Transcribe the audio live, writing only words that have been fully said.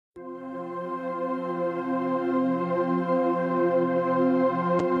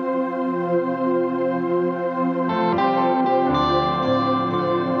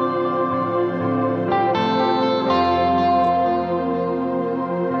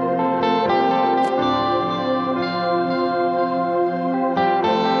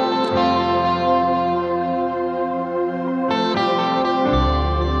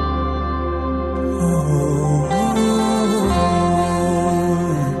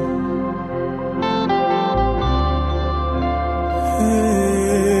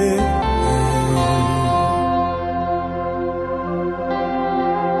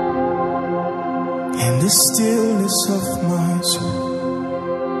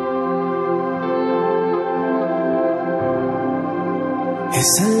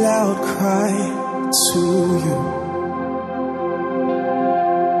It's a loud cry to you.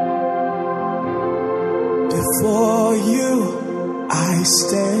 Before you I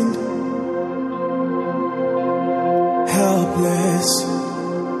stand, helpless,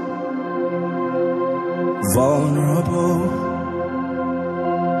 vulnerable.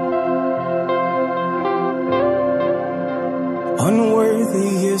 Unworthy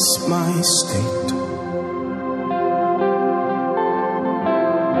is my state,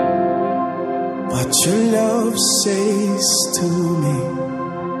 but your love says to me,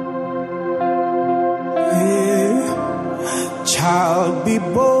 hey, child, be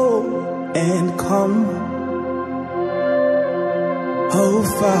bold and come. Oh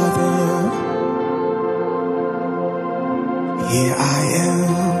Father, here I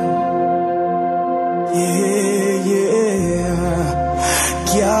am. Yeah, yeah.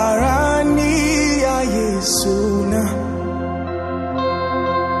 Kiarani ya Yesuna.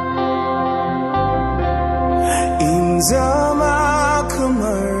 Inzama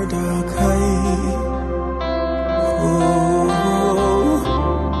kamarda kai. Oh,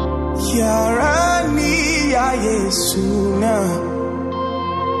 Kiarani ya Yesuna.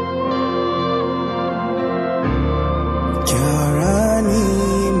 Kiarani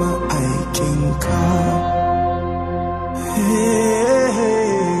ma aikin ka.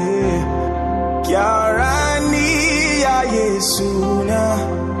 Kiarani ya Yesuna.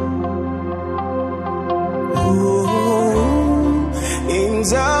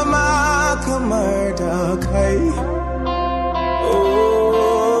 Inzama kamar da kai.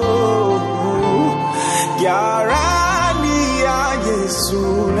 Kiarani ya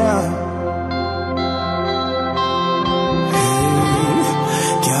Yesuna.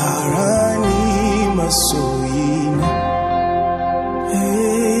 Kiarani masoyina.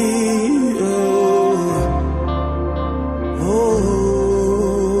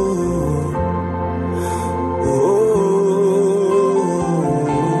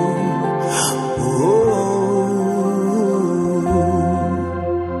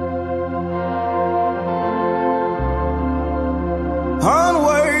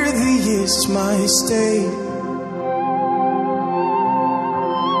 Unworthy is my state,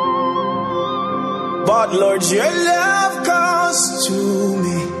 but Lord, your love comes to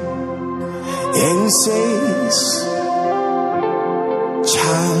me and says,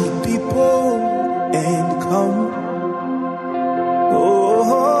 child, be bold and come.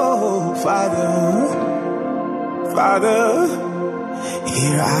 Oh, Father, Father,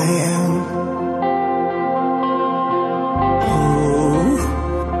 here I am.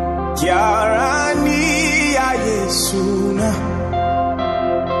 Kiarani ya Yesuna.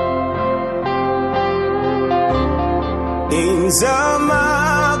 Inzama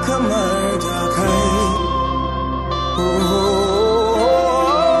kamar da kai.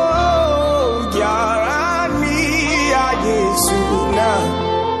 Kiarani ya Yesuna.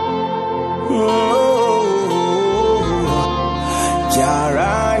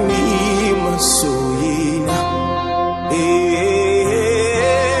 Kiarani masoyina.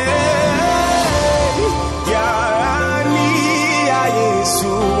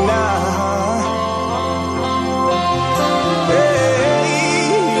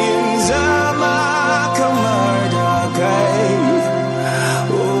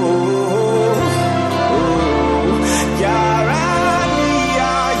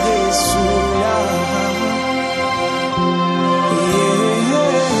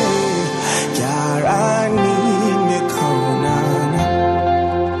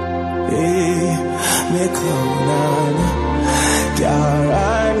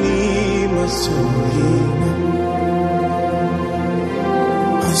 Kiarani masoyina.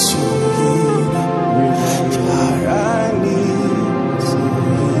 Masoyina. Kiarani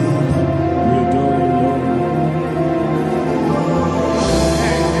masoyina. We adore you, Lord.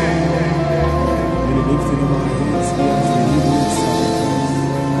 In the lifting of our hands, we ask that you will sacrifice.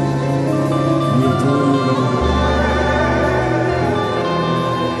 We adore you, Lord.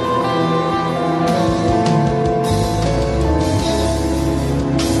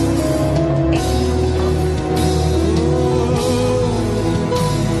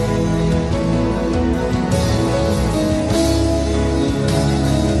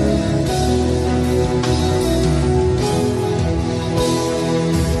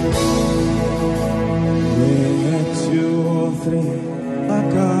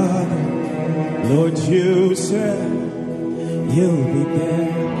 Lord, you said you'll be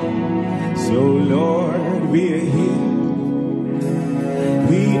there. So Lord, we are here.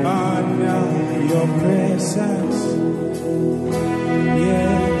 We honor your presence.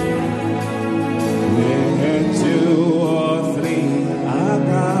 Yeah. Where two or three are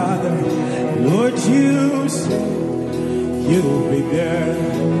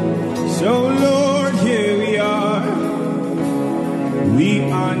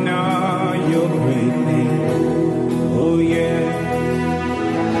honor your great name. Oh yeah.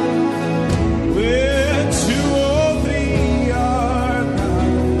 Where two or three are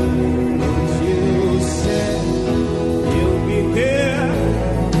gathered, you said you'll be there.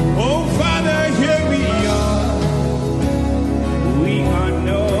 Oh Father, here we are. We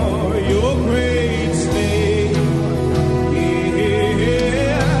honor your great name.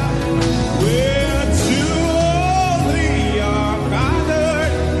 Yeah. Where two or three are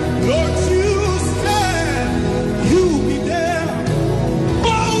gathered, Lord, you said you'll be there.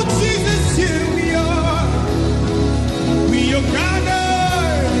 Oh Jesus, here we are. We are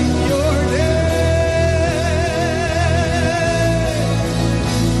gathered in your name.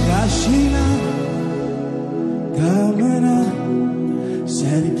 Kashina, Kamana,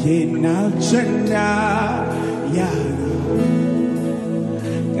 Sarkina, Chana, Yana.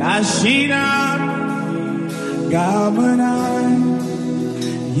 Kashina, Kamana,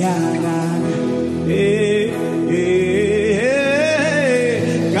 Yana.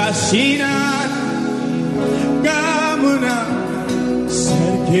 Kashina, Kamana,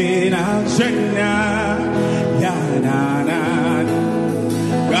 Sarkina, Chana, Yana.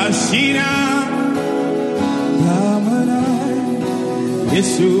 Kashina, Kamana,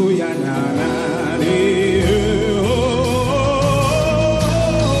 Yesu Yanana.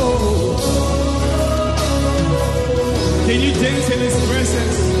 Can you dance in his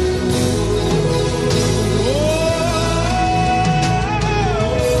presence?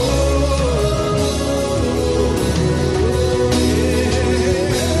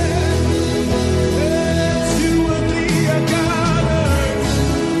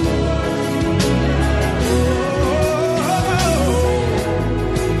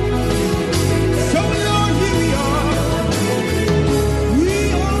 So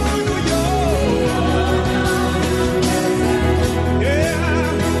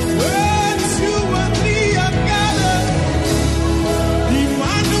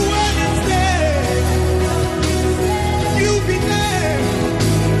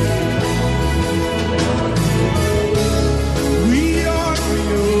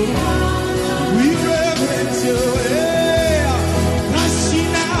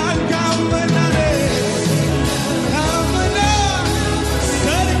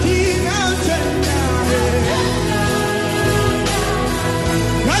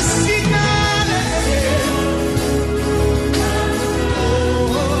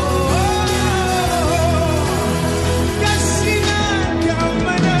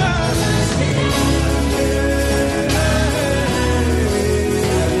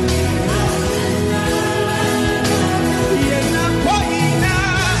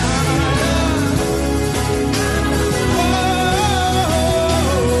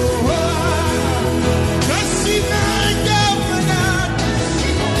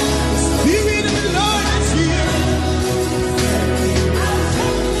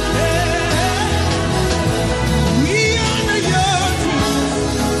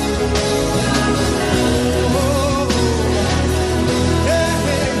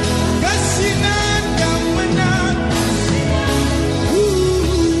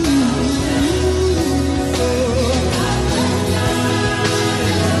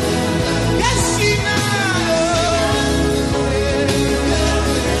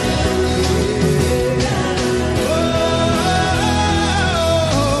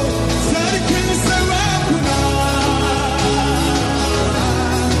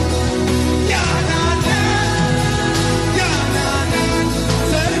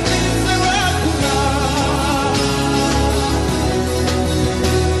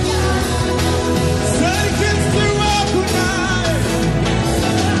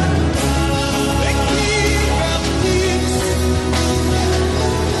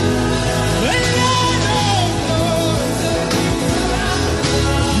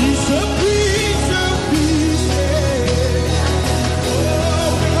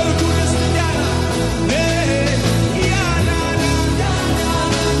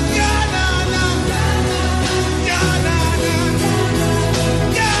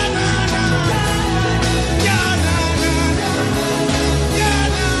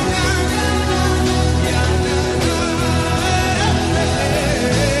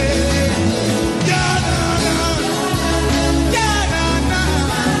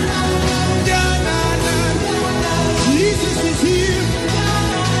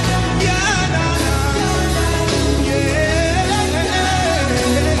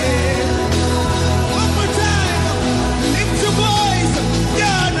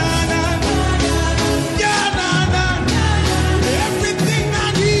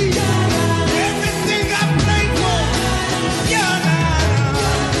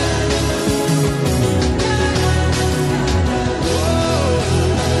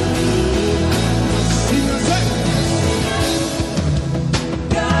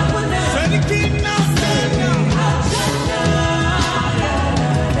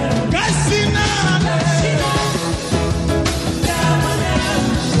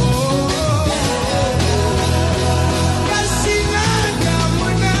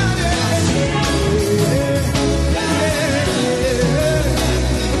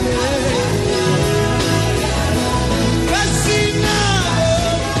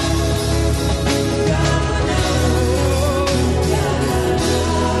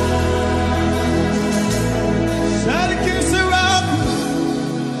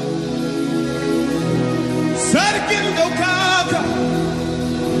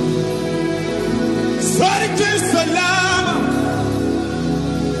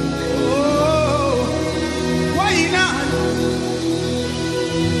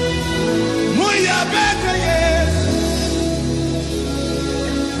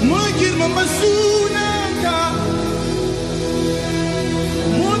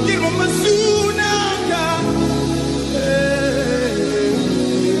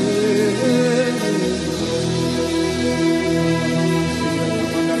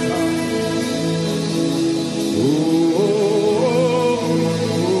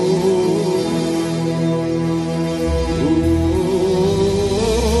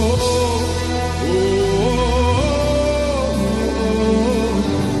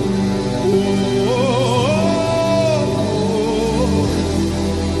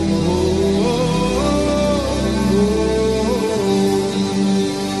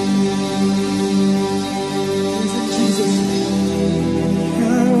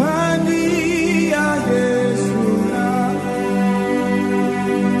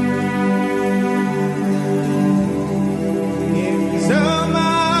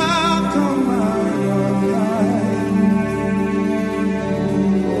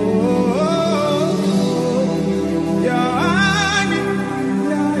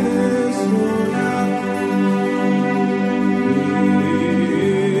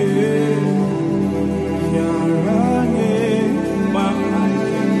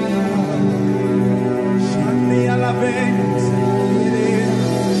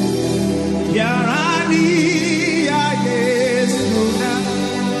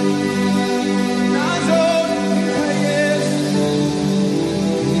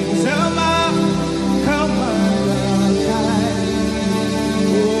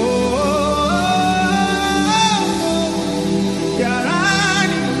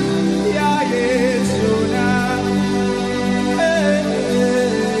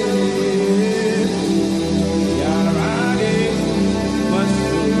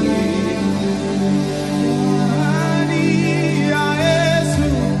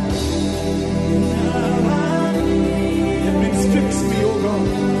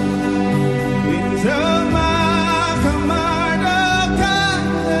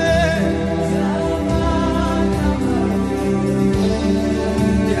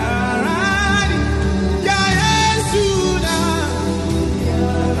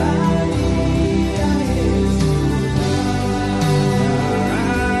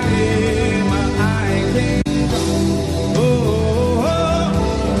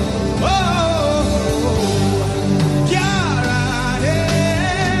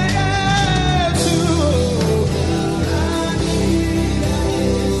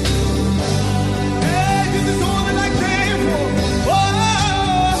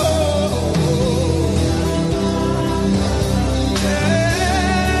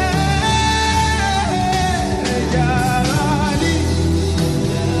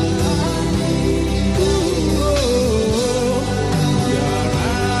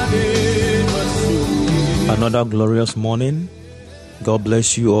Another glorious morning. God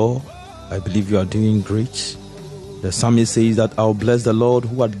bless you all. I believe you are doing great. The psalmist says that I'll bless the Lord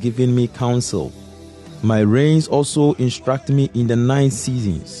who had given me counsel. My reins also instruct me in the 9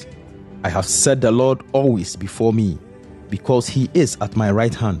 seasons. I have set the Lord always before me. Because he is at my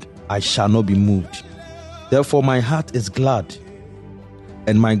right hand, I shall not be moved. Therefore my heart is glad,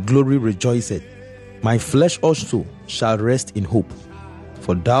 and my glory rejoiceth. My flesh also shall rest in hope.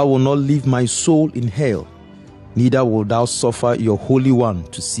 For thou wilt not leave my soul in hell, neither wilt thou suffer your Holy One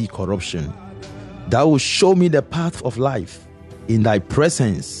to see corruption. Thou wilt show me the path of life. In thy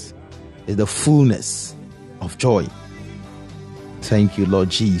presence is the fullness of joy. Thank you, Lord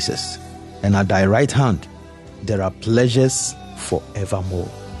Jesus. And at thy right hand there are pleasures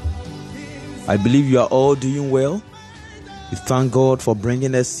forevermore. I believe you are all doing well. We thank God for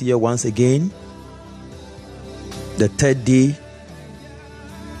bringing us here once again. The 3rd day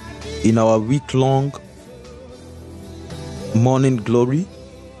in our week-long morning glory.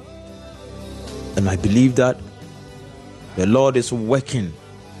 And I believe that the Lord is working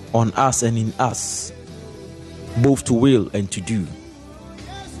on us and in us, both to will and to do.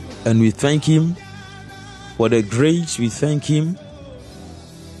 And we thank him for the grace. We thank him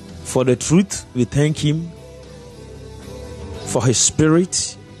for the truth. We thank him for his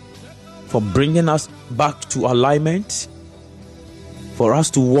spirit, for bringing us back to alignment, for us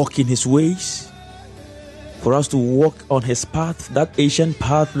to walk in his ways, for us to walk on his path, that ancient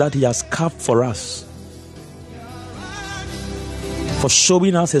path that he has carved for us, for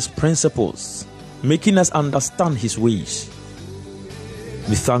showing us his principles, making us understand his ways.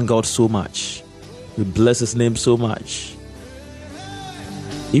 We thank God so much. We bless his name so much.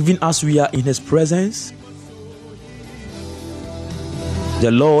 Even as we are in his presence,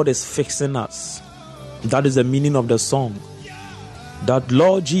 the Lord is fixing us. That is the meaning of the song. That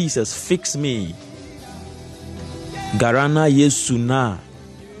Lord Jesus, fix me. Garana Yesuna.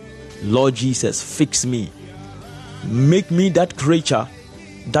 Lord Jesus, fix me. Make me that creature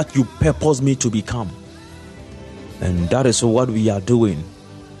that you purpose me to become. And that is what we are doing.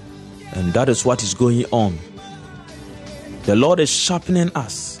 And that is what is going on. The Lord is sharpening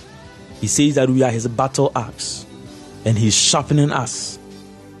us. He says that we are his battle axe. And he's sharpening us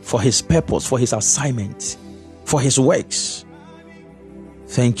for his purpose, for his assignment, for his works.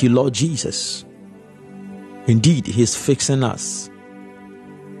 Thank you, Lord Jesus. Indeed, he's fixing us.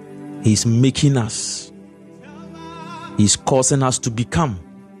 He's making us. He's causing us to become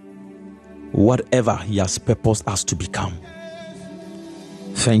whatever he has purposed us to become.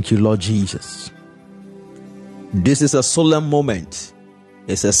 Thank you, Lord Jesus. This is a solemn moment.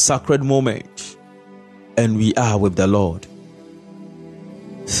 It's a sacred moment. And we are with the Lord.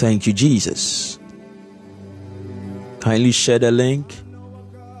 Thank you, Jesus. Kindly share the link.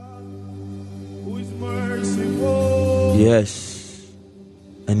 Yes.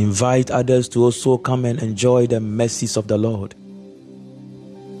 And invite others to also come and enjoy the mercies of the Lord.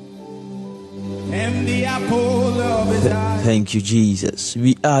 And the apple of his eye. Thank you, Jesus.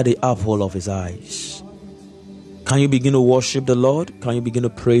 We are the apple of his eyes. Can you begin to worship the Lord? Can you begin to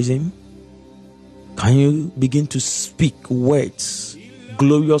praise him? Can you begin to speak words,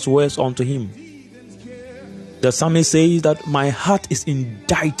 glorious words unto him? The psalmist says that my heart is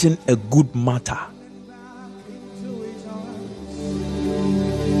inditing a good matter,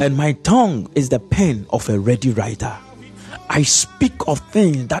 and my tongue is the pen of a ready writer. I speak of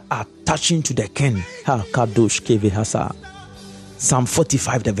things that are touching to the ken. Psalm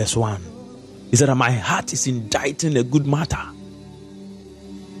 45, the verse 1. He said that my heart is inditing a good matter.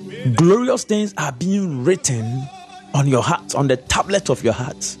 Glorious things are being written on your heart, on the tablet of your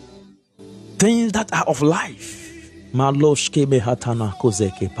heart. Things that are of life.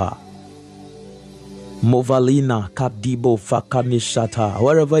 Movalina Kadibo Fakanishata.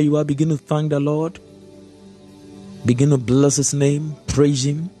 Wherever you are, begin to thank the Lord. Begin to bless his name, praise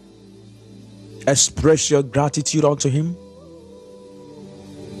him. Express your gratitude unto him.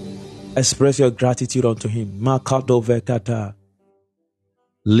 Express your gratitude unto him. Makado vekata.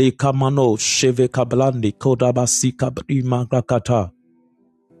 Le kamano sheve kablandi kodabasi kabri magrakata.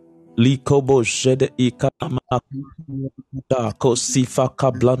 Likobo jede ikama kosifa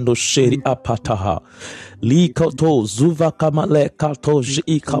kablando sheri apataha. Likoto zuva kamale kato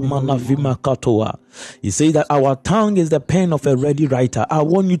jikamana vima katoa. He says that our tongue is the pen of a ready writer. I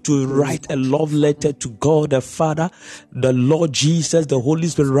want you to write a love letter to God the Father, the Lord Jesus, the Holy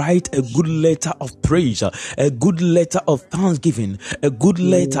Spirit. Write a good letter of praise, a good letter of thanksgiving, a good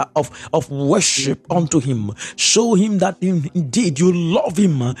letter of worship unto him. Show him that indeed you love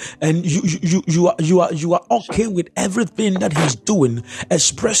him and you are okay with everything that he's doing.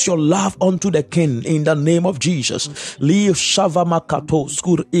 Express your love unto the King in the name of Jesus. Li shavamakato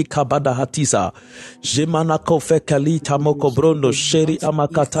skur ikabada hatisa. Jemanako fekalita moko brondo sheri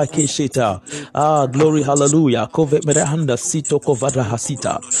amakata keshita. Glory, hallelujah. Kove merehanda sito kovada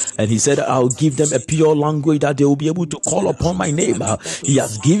hasita. And he said, I'll give them a pure language that they will be able to call upon my name. He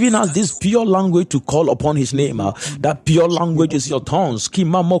has given us this pure language to call upon his name. That pure language is your tongues.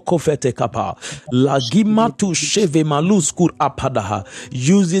 Kimamoko fete kapa. Lagima tu sheve maluskur apadaha.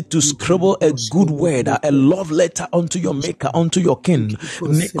 Use it to scribble a good word, a love letter unto your maker, unto your king.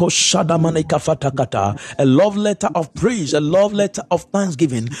 Neko shadamaneka fatakata. A love letter of praise, a love letter of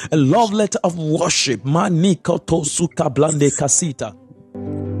thanksgiving, a love letter of worship. Maniko to suka blande kasita.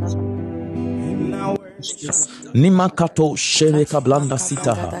 Nimakato Shereka Blanda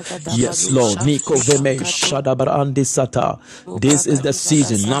Sitaha. Yes, Lord. Niko Veme Shadabarandi Sata. This is the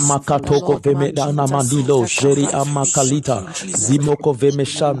season. Namakatoko Veme Danamandilo Sheri Amakalita. Zimoko Veme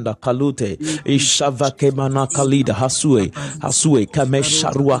Shanda Kalute. Ishavake Manakalida Hasue Kame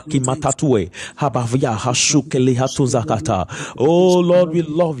Sharua Kimatatue. Habavia Hashukeli Hatuzakata. Oh Lord, we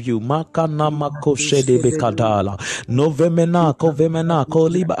love you. Makana Mako Shede Bekadala. Novemena Kovemena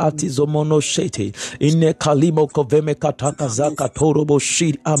Koliba Atizomono Shete. ine kalimo koveme kataka zaka torobo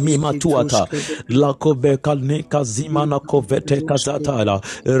shiri amima tuata lakove kalne kazima na kovete kazatala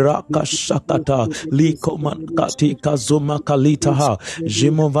raka shakata liko mankati kazuma kalitaha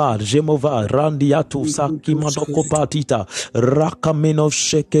jemova randiatu saki madoko patita raka mino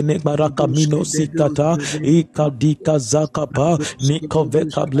shekene baraka mino sikata ikadika zakapa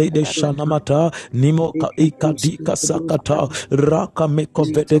nikoveka blede shanamata nimoka ikadika sakata raka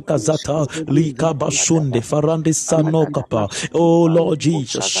mekovete kazata lika bashunde farande sanokapa. Oh Lord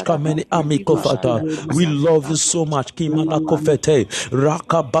Jesus, kameni amikofata. We love you so much. Kimana kofete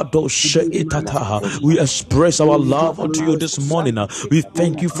raka bado sheitata. We express our love unto you this morning. We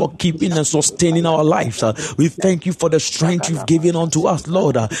thank you for keeping and sustaining our lives. We thank you for the strength you've given unto us,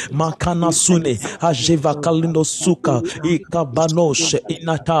 Lord. Makana sune hajeva kalindo suka ikabano she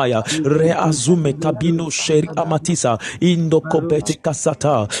inataya reazume kabino sheri amatisa indo kobete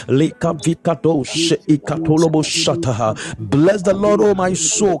kasata leka vikado she ikatolobo shataha. Bless the Lord, oh my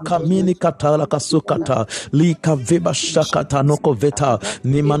soul. Kamini katala kasukata lika veba shakata noko veta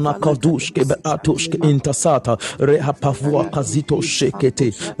nimana kadushke beatushke intasata reha pavua kazito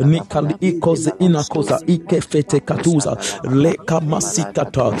shekete nikali ikoze inakoza ikefete katuza leka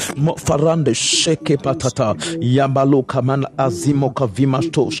masikata mofarande sheke patata yambalo kamana azimo kavima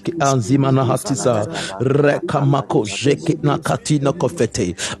toshke anzima na hatisa reka mako jeke na katina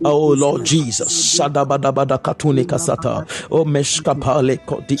kofete. Oh Lord Jesus, sadabadabada katuni kasata o meshkapale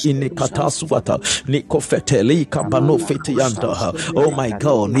kodi ine kataswata nikofete lika bano fete yanda. Oh my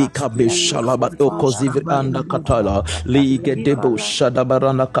God, nika bishalabat okozivri anda katala lige debo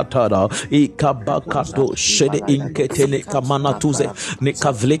shadabarana katara ikabakato shede inketene kamana tuze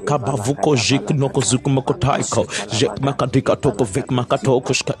nikavle kabavuko jik noko zukumako taiko jek makadika toko vek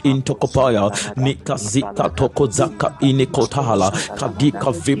makatoko shka intokopaya nikazika toko zaka inikotahala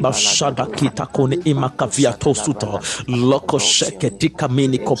kadika viba shada kita kone imakavia tosuta loko sheke tika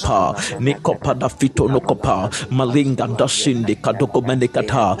mini kopa nikopa da fito nokopa malinga ndashindi kadoko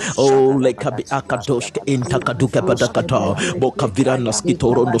menekata. Oh lekabi akadoshke intakaduke badakata boka virana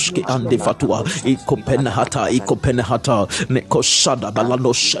skitoro noshke ande fatua ikopene hata neko shada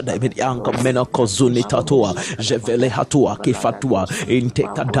balano shada medianka mena kozuni tatua jevele hatua kifatua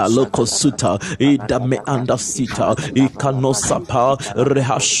intekada loko suta idame andasita ikanosapa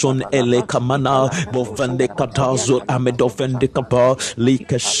rehashon ele kamana bovende katazo amedofende kapa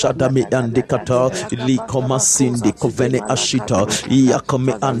like shada mi andikata likoma sindi kovene ashita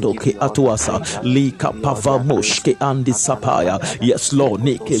yakome andoke atuasa lika pavamoshke andi sapaya. Yes Lord,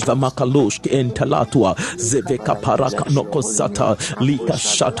 nike vamakaloshke entalatua zeveka paraka nokosata lika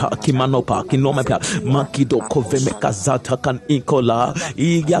shata kimanopa kinomeka makido kovemeka zata kan ikola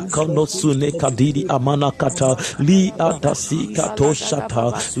iyakano sune kadiri amanakata li atasika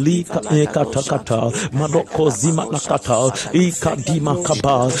toshata lika ekatakata manoko zima nakata ikadima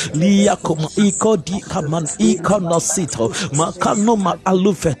kaba liyakoma ikodi kaman ikonosito makano ma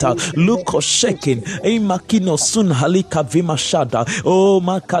alufeta luko shekin makino sun halika vima shada o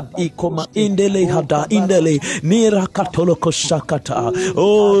makad ikoma indele hada indele nira katoloko shakata.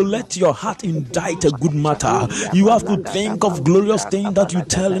 Oh, let your heart indict a good matter. You have to think of glorious things that you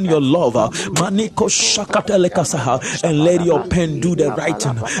tell in your lover maniko shakata lekasaha, and let your pen do the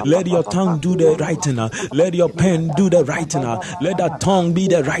writing, let your tongue do the writing, let your pen do the writing, let that tongue be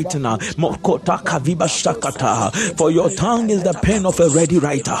the writing. Mokota kaviba shakata, for your tongue is the pen of a ready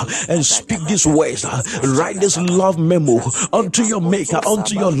writer, and speak these words, write this love memo unto your maker,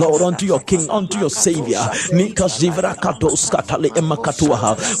 unto your Lord, unto your King, unto your Savior.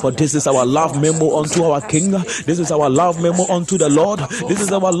 For this is our love memo unto our King, this is our love memo unto the Lord, this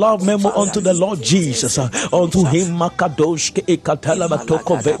is our love memo unto the Lord Jesus. Unto him makadoshke ekatala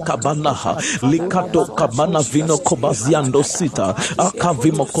batoko vekabanaha likato kabana vino kobaziando sita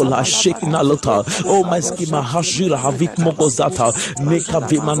akavimo kola shekina lota. Oh my skima hashira havik mokozata neka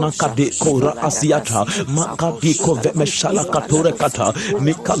vimana kade kora asiata makadiko vemeshala katore kata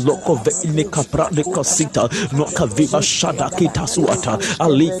nika loko ve nika pradiko sita noka viva shada kitasuata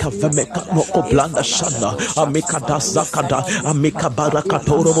alika vemeka noko blanda shanda amika dasakada amika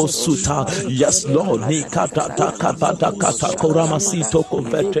barakatoro suta. Yes Lord, nika tata kabata kata korama sito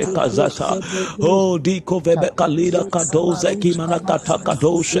kovete kazata. Oh diko vebeka lida kadoze kimana kata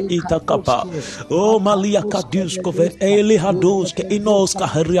kadoshe itakapa. Oh malia kadusko ve eli hadoske inoska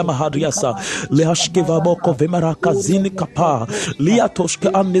haria mahariasa lehashke vaboko vemaraka zini kapa liatoshke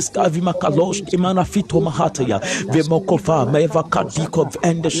aniska vimakaloshke imana fito mahataya vemokofa meva kadiko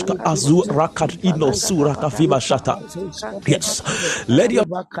endeshka azu rakat ino suraka vibashata. Yes, let your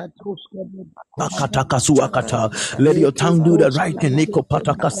let your tongue do the right and niko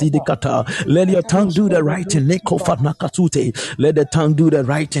pataka sidikata Let your tongue do the right thing. Neko fanakatute. Let the tongue do the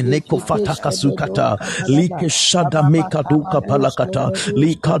right thing. Neko fatakasukata. Like shada mekaduka palakata.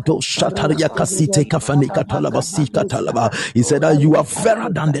 Likado shataria kasite kafanika talabasika talaba. He said that you are fairer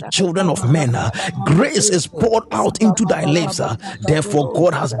than the children of men. Grace is poured out into thy lips. Therefore,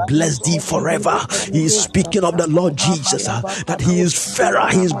 God has blessed thee forever. He is speaking of the Lord Jesus, that he is fairer,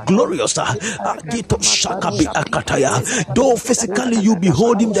 he is glorious. Though physically you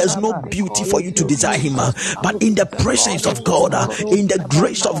behold him, there is no beauty for you to desire him. But in the presence of God, in the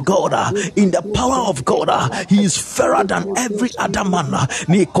grace of God, in the power of God, he is fairer than every other man.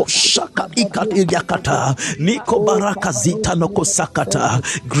 Niko shaka ikat ilyakata. Niko baraka zita noko sakata.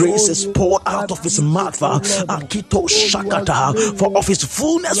 Grace is poured out of his mouth. Akito shakata. For of his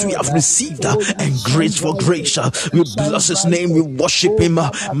fullness we have received, and grace for grace. We bless his name, we worship him.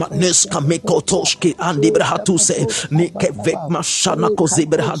 Maneska meko toshki and ibrahatuse. Nike vekma shanako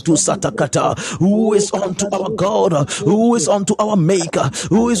zibrahatu satakata. Who is unto our God? Who is unto our Maker?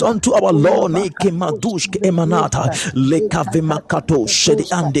 Who is unto our Lord? Nike madushke emanata. Leka vemakato shedi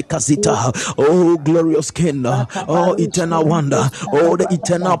ande kazita. Oh, glorious King. Oh, eternal wonder. Oh, the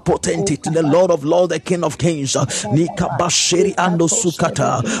eternal potentate, the Lord of Lords, the King of Kings. Nika basheri ando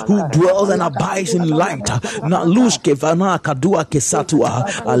sukata. Who dwells and abides in light. Na lushke vana kadua kesatua.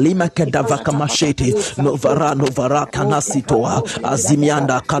 Alima kedavaka mashete. Novara kanasitoa.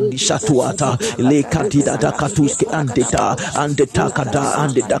 Azimianda kadishatuata. Le kadida dakatuske andeta. Andeta kada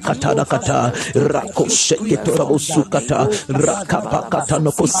andeta katada kata. Rako sheke torabo sukata. Rakapakata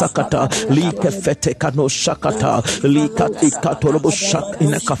noko sakata. Like fete kano shakata. Lika ikatorobo shak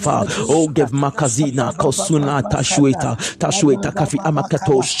inakafa. Oh, give makazina kosuna tashweta kafi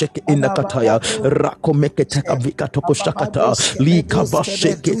amakato sheke inakataya. Rako meke teka vika toko shakata. Lika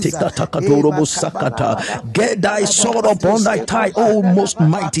basheke teka takadorobo sakata. Get thy sword upon thy thigh, O most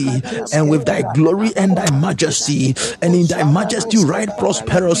mighty, and with thy glory and thy majesty, and in thy majesty ride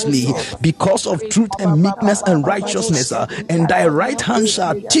prosperously, because of truth and meekness and righteousness, and thy right hand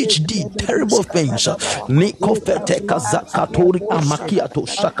shall teach thee terrible things. Niko fete kazakatori amakiato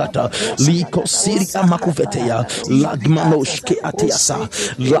shakata. Liko siri amakuveteya. Lagmanoshke atiasa.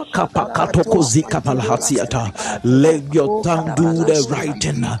 Lakapakatoko zika palhatiata. Let your tongue do the right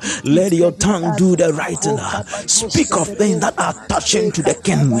thing. Let your tongue do the right thing. Speak of things that are touching to the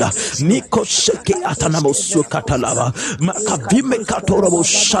king. Niko sheke atanamo sukatalava. Makavime katorabo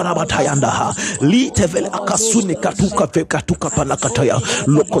sharabatayanda. Litevele akasune katuka vekatuka panakataya.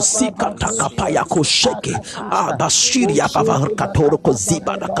 Lokosika takapaya kosheke. Bashiri apava katoro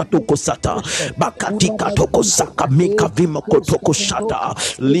koziba na katuko sata. Bakatika toko saka mika vima kotoko shata.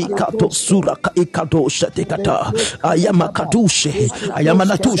 Likato sura ka ikado shatekata. Ayama kadushe. Ayama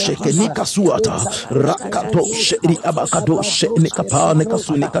natushe kenika suata. Rakato sheri abakado she nikapa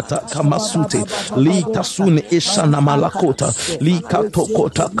nekasune kata kamasute. Lita sune isha na malakota. Likato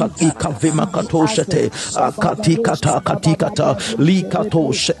kota katika vima kato shete. Katikata.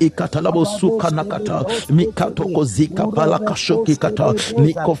 Likato she ikata labo suka nakata. Mikato kozika balaka shoki kata.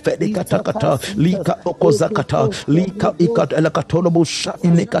 Niko fede kata. Lika okozakata. Lika ikat elakatolobo sha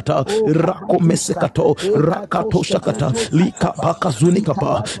inikata. Rako mesekato. Rakato shakata. Lika bakazuni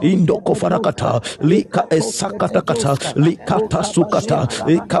kapa. Indoko farakata. Lika esakata kata. Lika tasukata.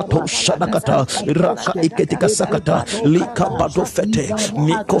 Ikato shadakata. Raka iketika sakata. Lika badofete.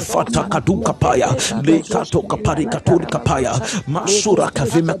 Niko fata kaduka paya. Lika toka parikaturi kapaya. Masura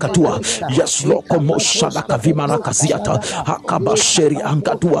kavima katua. Yes, loko moshada kavima rakaziata. Hakabasheri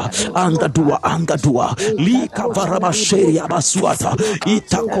angadua. Lika varabasheri abasuata.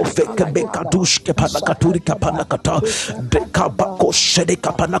 Itako feke bekadushke panakaturi kapanakata. Dekabako shede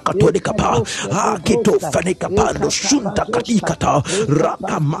kapanakaturi kapa. Akito fene kapando shunta katikata.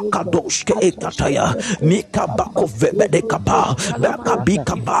 Raka makadoshke ekataya. Nika bako vebede kapa. Baka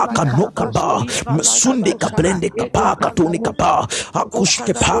bika baka no kapa. Msundi kabrende kapa katuni kapa.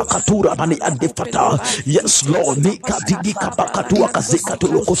 Akushke pa katura mani andefata. Yes, Lord. Nika digi kapa katua kazika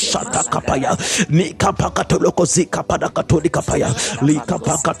tuloko shata kapaya. Nika paka tuloko zika pada katuni kapaya. Lika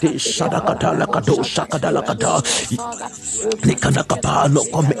paka te shada katala kato shakadala kata. Nika nakapa no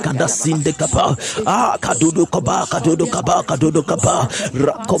komekanda sinde kapa. Kadudu kaba.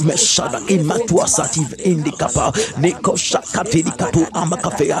 Rako meshada imatua sativ indi kapa. Niko shakatini katu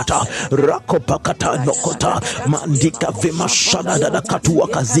amakafeata. Rako pakata nokota. Mandika vema shada dada katua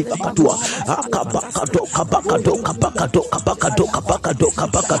kazika katua.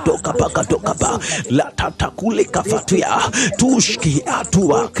 Kabakadoka. La tatakule kafatuya. Tushki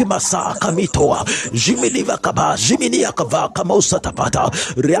atua kimasa kamitoa. Jiminiva kaba. Jiminia kava kamosa tapata.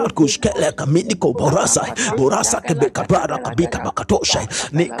 Reakushkele kamindiko borasa kebeka brada kabika bakatoshe.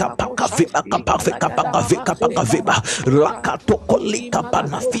 Nika kaviba kapafe kapakaviba rakatoko lika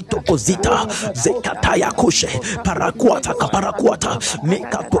panafito kozita zekataya kushe parakuata kaparakuata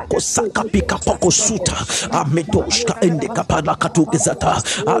mikatoko saka pika poko suta ametoshka ende kapala katukizata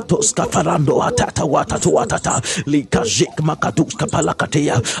atoska farando atata watata likajik makaduska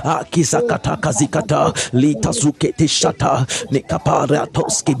palakatea akizakata kazikata litazukete shata nikapara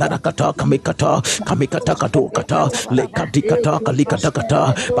toski barakata kamikata kadokata lekadikata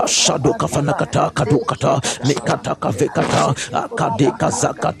kalikatakata bashado kafanakata kadokata nikata kavekata akadeka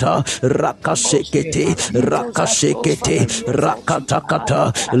zakata rakashekete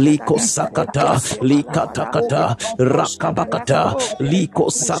rakatakata liko sakata likatakata rakabakata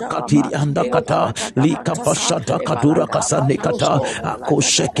liko sakatiri andakata likapashata kadura kasanekata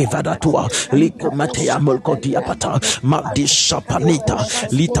akosheke vadatua liko matea mulkodia pata madishapanita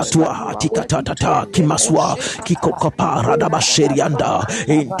litatua hatikata kimaswa kikokapa radabasherianda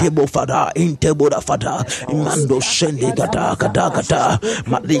intebo fada imando shende gada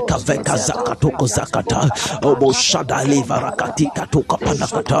malika veka zakatoko zakata obo shada levarakati katoka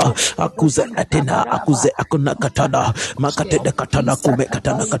panakata akuze akunakatana makatede katana kume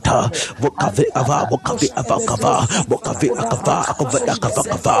katana kata vokave ava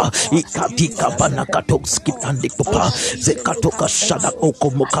akava ikatika panakatok skip andikopa zekatoka shada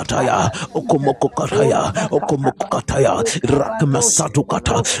okomokataya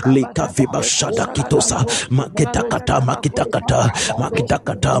rakmasadukata lika viba shada kitosa makitakata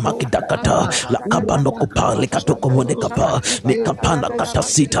lakabano kupa likatoko monekapa nikapana kata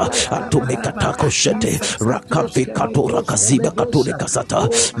sita atumekata koshete rakavikato rakaziba katole kasata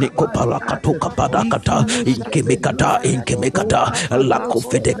nikopala katoka padakata inkemekata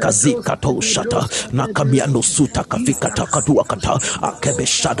lakofede kazikato shata nakamiano suta kafikata katuakata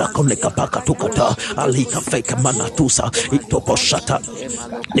akebeshada konekapaka tukata alika fake manatusa itopo shata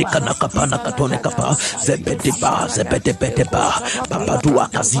nikanakapana katone kapa zebedeba papadua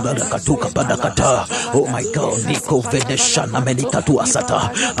kaziba katuka padakata. Oh my God, niko veneshana menikatua sata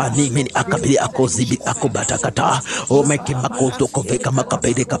animini akabili akozibi akubatakata o meki makoto koveka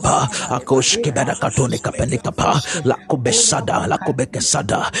makapede kapa akoshke bada katone kapene kapa lakubekesada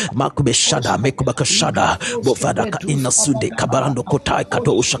makubeshada mekubakashada bofada ka inasude kabarando kotai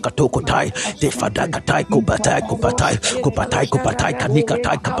kato ushakato kotai defada katai kupatai kanika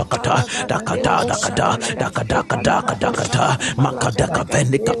tai kapakata dakada makadaka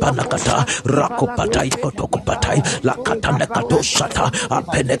vende kapana kata rakopatai kotokopatai lakatana kato shata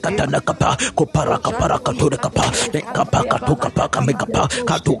apene katana kapa kopara katore kapa nekapa katukapa kamekapa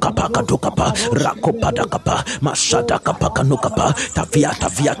katukapa rakopada kapa mashada kapa kanukapa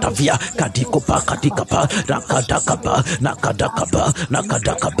tavia kadikopa katikapa nakadakapa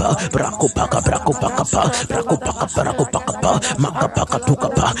brakopakapa makapa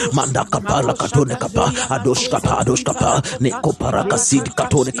katukapa mandakapa lakatone kapa adoshkapa nekopara kasidi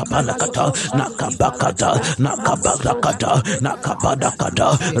katone kapa nakata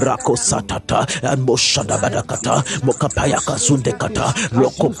nakabadakada rakosatata and moshada badakata mokapaya kazunde kata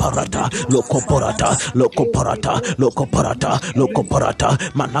lokoporata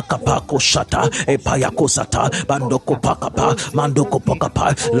manakapako shata epayakosata bandokopakapa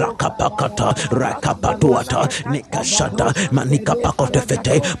mandokopakapa lakapakata rakapatuata nikashata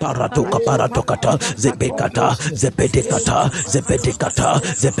manikapakotefete paratokata zebedekata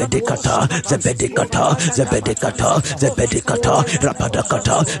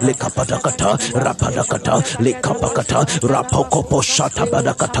rapadakata lekapakata rapokopo shata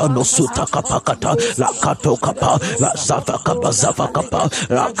badakata no suta kapakata lakato kapa la zavakapa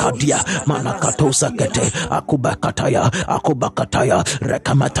rakadia manakato sakete akubakataya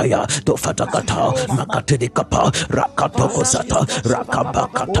rekamataya dofatakata makatede kapa rakatoko zata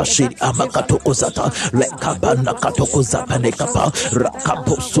rakabakata shiri amakatoko zata lekabana katoko zapane kapa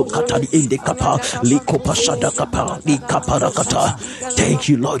rakaposu katani inde kapa likopashada kapa likaparakata. Thank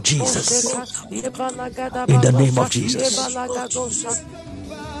you, Lord Jesus. In the name of Jesus.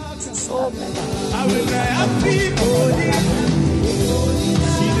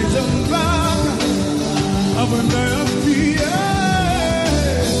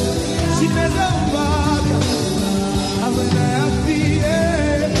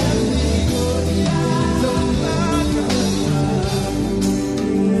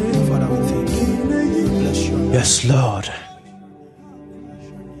 Yes, Lord.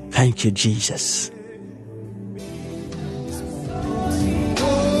 Thank you, Jesus.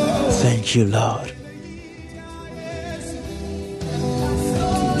 Thank you, Lord.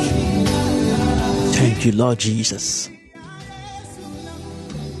 Thank you, Lord Jesus.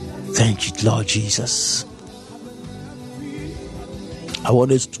 Thank you, Lord Jesus. I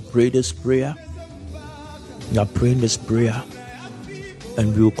want us to pray this prayer. We are praying this prayer,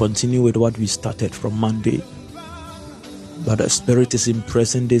 and we will continue with what we started from Monday. But the Spirit is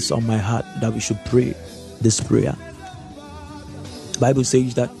impressing this on my heart that we should pray this prayer. The Bible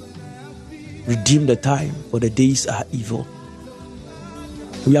says that redeem the time, for the days are evil.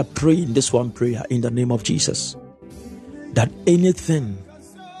 We are praying this one prayer in the name of Jesus, that anything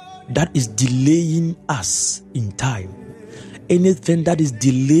that is delaying us in time, anything that is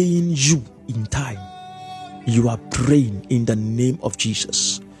delaying you in time, you are praying in the name of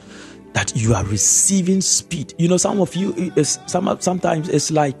Jesus that you are receiving speed. You know, some of you, sometimes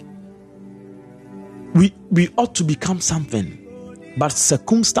it's like we ought to become something, but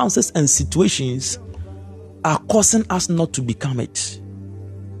circumstances and situations are causing us not to become it.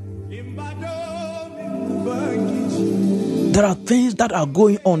 There are things that are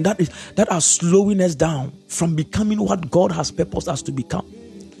going on that are slowing us down from becoming what God has purposed us to become.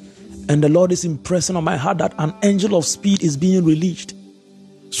 And the Lord is impressing on my heart that an angel of speed is being released.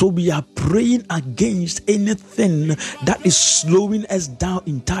 So we are praying against anything that is slowing us down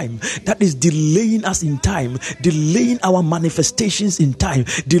in time, that is delaying us in time, delaying our manifestations in time,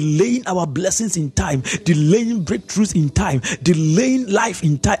 delaying our blessings in time, delaying breakthroughs in time, delaying life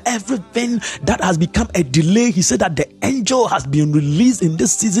in time. Everything that has become a delay, he said that the angel has been released in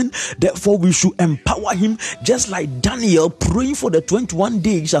this season. Therefore, we should empower him, just like Daniel praying for the 21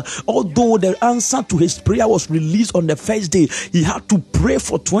 days. Although the answer to his prayer was released on the first day, he had to pray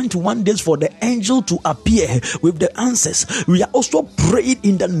for 21 days for the angel to appear with the answers. We are also praying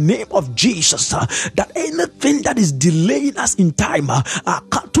in the name of Jesus that anything that is delaying us in time, let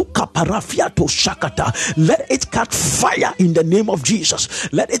it catch fire in the name of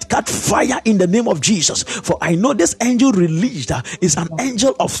Jesus. Let it catch fire in the name of Jesus. For I know this angel released is an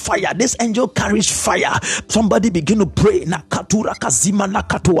angel of fire. This angel carries fire. Somebody begin to pray. Nakatura kazima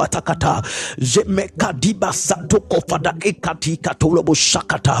nakatu atakata. Jemekadiba satoko fada ekati katolobo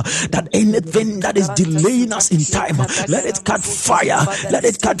shaka. That anything that is delaying us in time, let it catch fire, let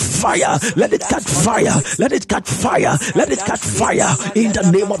it catch fire, let it catch fire, let it catch fire, let it catch fire in the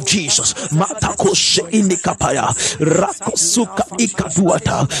name of Jesus. Matakoshe inikapaya, rakosuka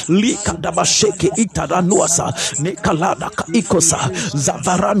ikaduata, lika dabasheke itaranuasa, nekalada ka ikosa,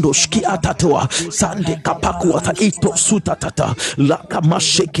 zavarando shki atatua, sande kapakuata ito sutatata, laka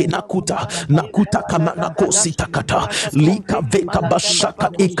masheke nakuta kamanakosi takata, lika veka bashaka.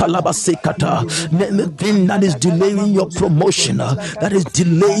 Anything that is delaying your promotion, that is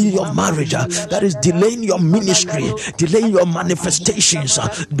delaying your marriage, that is delaying your ministry, delaying your manifestations,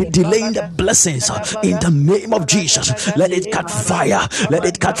 delaying the blessings, in the name of Jesus, let it catch fire, let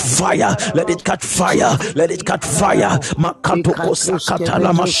it catch fire, let it catch fire, let it catch fire. Makatoko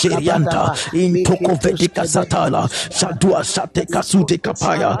sakatala masherianta, intoko vedika satala, shadua shate kasute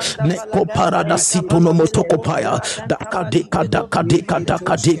kapaya, neko parada sitono motoko paya, dakadeka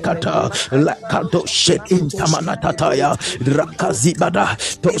kadikata lakado shet intamanataya rakazibada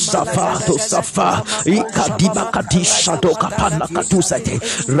tosafa ikadiba kadisha dokapana katusate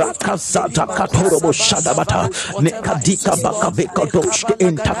rakazata katorobo shadabata nekadika bakaveka doshke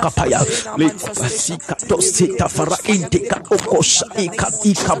intakapaya likasika tosita fara intika okosha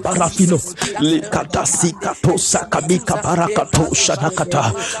ikadika barafino likadasika tosakabika barakatosha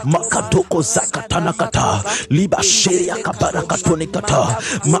nakata makadoko zakatanakata libasheria kabarakatonikata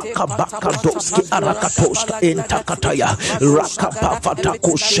makabaka doski arakatoshka entakataya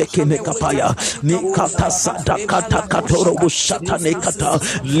rakapafadako shekenekapaya nikata sadakata katorobo shatanekata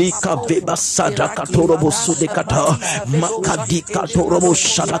lika veba sadakatorobo sudekata makadika torobo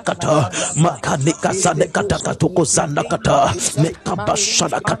shanakata makanika sadekata katoko zandakata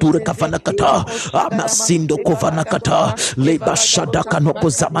nekabashada kature kavanakata amasindo kovanakata leba shadaka noko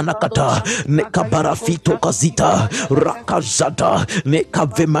zamanakata nekabarafito kazita rakazada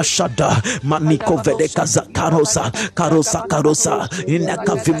nekavemashada maniko vedeka zakarosa karosa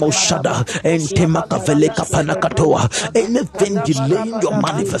inakavimoshada entemakaveleka panakatoa. Anything delaying your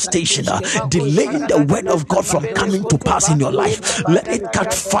manifestation, delaying the word of God from coming to pass in your life, let it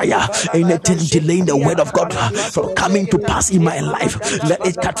catch fire. Anything delaying the word of God from coming to pass in my life, let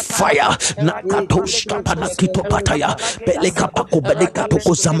it catch fire. Nakatoshka panakito pataya beleka pako beleka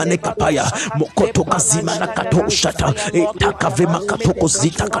toko zamane kapaya mokoto kazima nakatoshata etakavema katoko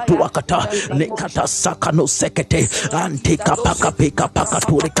zita katuakata nekata sakano sekete antika paka pika paka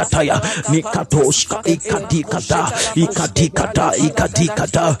turikataya nikatoshka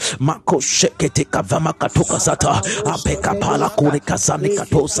ikadikata mako shekete kavama katoka zata apeka pala kurikazani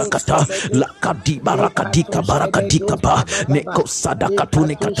katosa kata lakadiba rakadika barakadika pa neko sadaka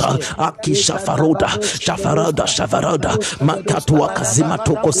tunikata akisha shafarada makatua kazima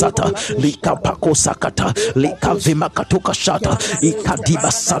toko sata likapako sakata likavima katoka shata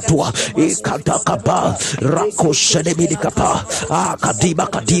ikadiba satua ikadakaba rako shedebidikapa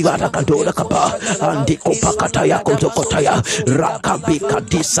kadiba rakadora kapa andiko pakata yako tokotaya rakabika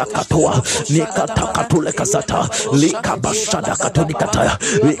disa katoa nikatakatule kazata likabashada katonikataya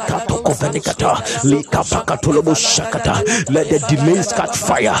likatokovenikata likapakatulumushakata. Let the delays catch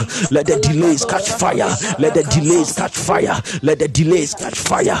fire. Let the delays catch fire. Let the delays catch fire. Let the delays catch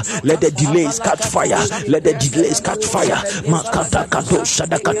fire. Let the delays catch fire. Let the delays catch fire. Makata kato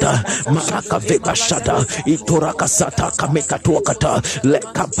shadakata maraka vega shada itoraka sata kamekatu kata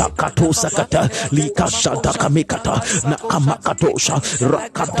lekabakato sakata lika shada kamekata nakamakatosha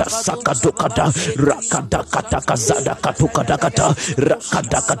rakada sakadokada rakada kata kazada katukada kata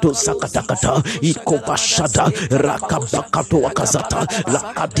rakada kato sakata ikova shada rakabakato wakazata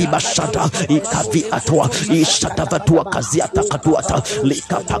lakadiba shada ikavi atwa ishata vatua kaziata katuata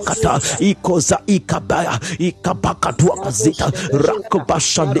likapakata ikoza ikabaya ikabakatua kazita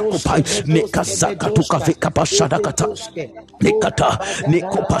rakubasha nikupai nikazaka tukavika bashada kata nikata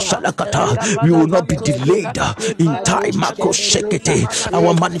nikopashada kata. We will not be delayed in time.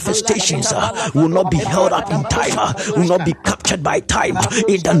 Our manifestations will not be held up in time, will not be captured by time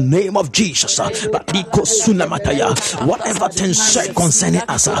in the name of Jesus. But whatever things said concerning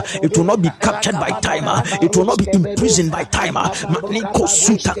us, it will not be captured by time, it will not be imprisoned by time.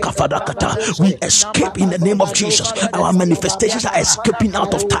 We escape in the name of Jesus. Our manifestations are escaping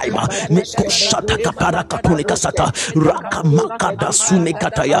out of time.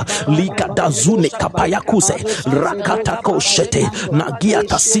 Rakatako shete nagia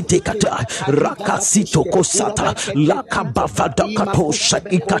kasite kata rakasito kosata lakabavada kato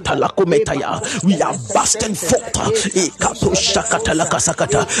shakikata lakometaya. We are busting forth.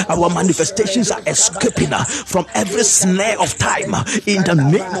 Our manifestations are escaping from every snare of time in the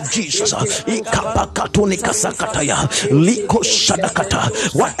name of Jesus.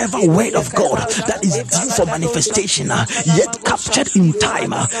 Whatever word of God that is due for manifestation, yet captured in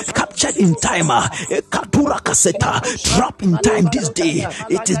time, trap in time this day.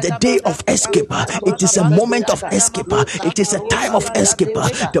 It is the day of escape. It is a moment of escape. It is a time of escape.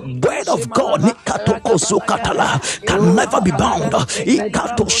 The word of God can never be bound. It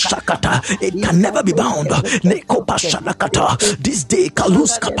can never be bound. This day,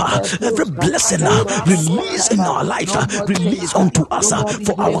 every blessing release in our life, release unto us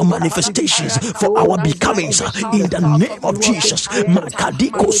for our manifestations, for our becomings in the name of Jesus.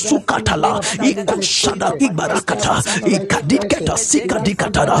 Makadiko sukatala iko shada ibarakata ikadiketa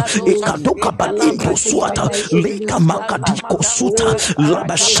sikadikatara ikadoka balimpo suata lika makadiko suta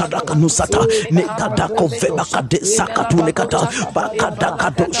labashada kanusata nekadako veba kadesa katunekata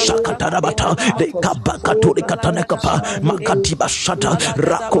bakadakado shakatarabata dekabakato ikatanekapa makadibashata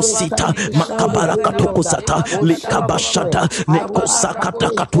rakosita makabarakatokosata likabashata nekosakata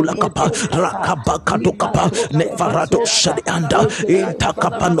katulakapa rakabakadokapa nevarado shadianda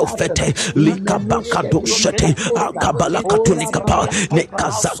intakapano fete likabakado shete akabalakatunikapa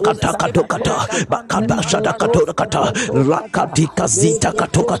nekazakatakadokata bakabashadakatokata rakadikazita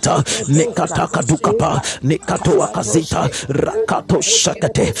katokata nekatakadukapa nekatoa kazita rakato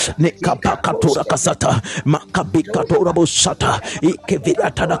shakate nekabakatura kasata makabikatora boshata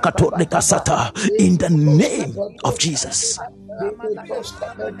ikeviratadakato kasata in the name of Jesus.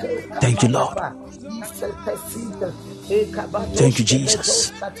 Thank you, Lord. Thank you,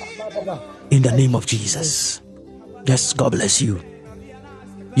 Jesus. In the name of Jesus. Yes, God bless you.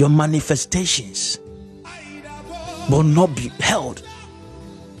 Your manifestations will not be held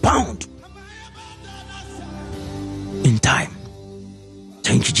bound in time.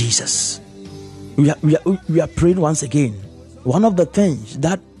 Thank you, Jesus. We are praying once again. One of the things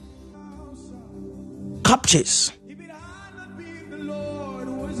that captures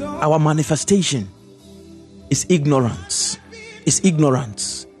our manifestation is ignorance. Is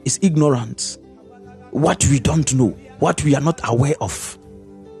ignorance. Is ignorance. What we don't know, what we are not aware of.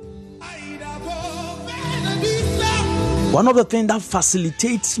 One of the things that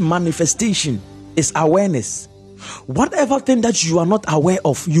facilitates manifestation is awareness. Whatever thing that you are not aware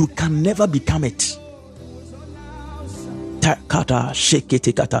of, you can never become it. Kata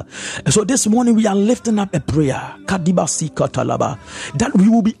shekete kata. So this morning we are lifting up a prayer, kadibasi katalaba, that we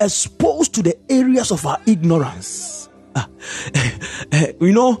will be exposed to the areas of our ignorance.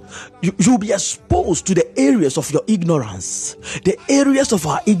 You'll be exposed to the areas of your ignorance, the areas of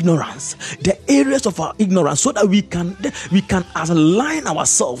our ignorance, so that we can align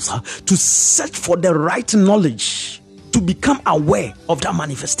ourselves to search for the right knowledge, to become aware of that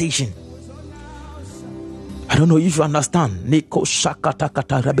manifestation. I don't know if you understand.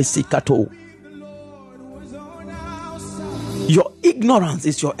 Your ignorance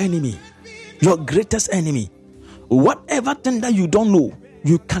is your enemy, your greatest enemy. Whatever thing that you don't know,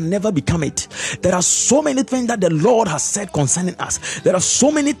 you can never become it. There are so many things that the Lord has said concerning us. There are so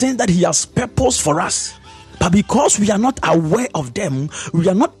many things that He has purposed for us. But because we are not aware of them, we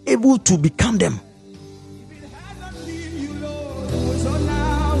are not able to become them.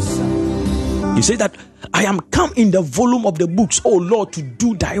 You say that, I am come in the volume of the books, O Lord, to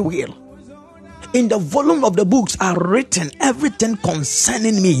do thy will. In the volume of the books are written everything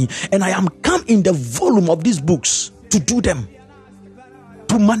concerning me, and I am come in the volume of these books to do them,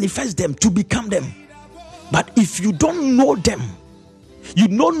 to manifest them, to become them. But if you don't know them, you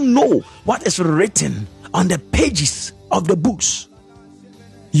don't know what is written on the pages of the books,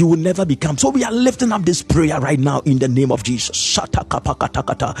 you will never become. So we are lifting up this prayer right now in the name of Jesus.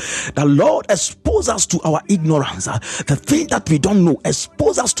 The Lord expose us to our ignorance, the thing that we don't know,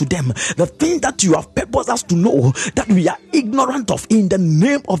 expose us to them, the thing that you have purposed us to know that we are ignorant of, in the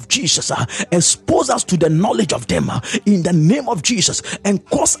name of Jesus. Expose us to the knowledge of them in the name of Jesus, and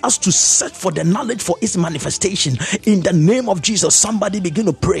cause us to search for the knowledge for its manifestation in the name of Jesus. Somebody begin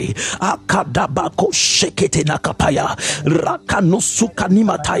to pray. Akadabako shekete nakapaya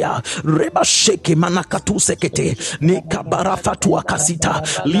rakanosukanima taya reba sheke manakatu sekete ni kabara fatua kasita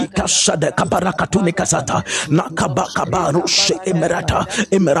lika shada kabara katune kasata nakabaka baru she emerata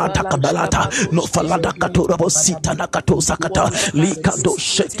kabalata no falada katura bosita nakato sakata lika do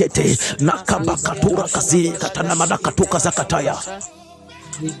shekete nakabaka tura kasi katana manakatu kasakataya.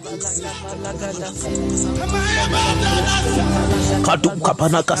 Kadu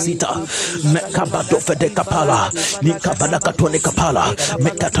kapana kasita mekabado fede kapala ni kabana katone kapala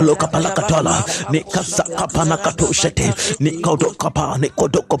mekatalo kapala katala ni kasa kapana katoshete ni kodo kapa ni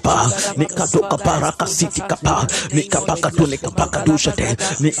kodo kapa ni kado kapara kasiti kapa ni kapaka tone kapaka dushete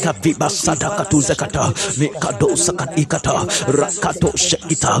ni kaviba sadaka tuzakata ni kado sakatikata rakato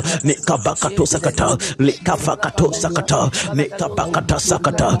shekita ni kabakato sakata ni kavakato sakata ni kabakata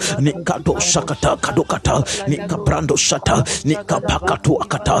sakata ni kado shakata kadokata ni kabrando shata ni kapakato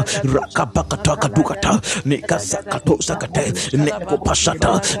akata rakabakata kadukata ni kasakato sakate ni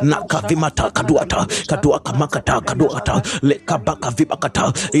kopashata na kavimata kaduata kaduaka makata kaduata le kabaka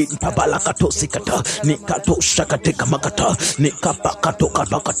vibakata impabala kato sikata ni kato shakate kamakata ni kapakato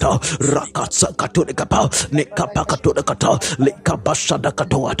kabakata rakatsa kato ni kapa ni kapakato kata le kabashada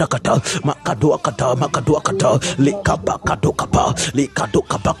kato atakata makaduakata makaduakata le kabakato kapa le kado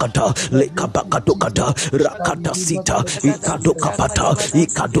kabakata le kabakato kata rakata sita ikado kapata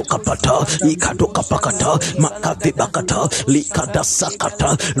ikado kapata ikado kapakata makavibakata likada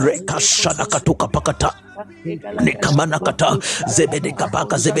sakata rekashada katuka pakata ne kamana kata zebede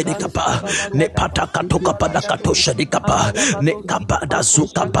kapaka zebede kapa ne pata katoka pada katosha de kapa ne kabada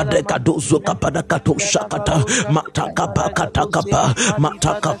zuka pada kadozo kapada katosha kata mataka bakata kapa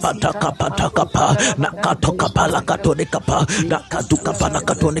mataka pada kapata kapa na katoka pala katone kapa na kaduka pada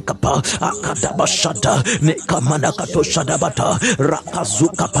katone kapa akada bashada ne kamana katosha dabata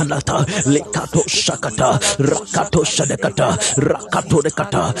rakazuka panata le katosha kata rakatosha de kata rakato de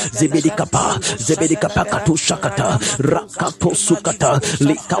kata zebede kapa katu shakata rakato sukata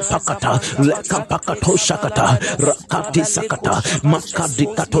likapakata lekapakato shakata rakati sakata makadi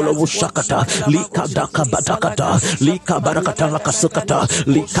katolo shakata likadaka badakata likabarakata lakasukata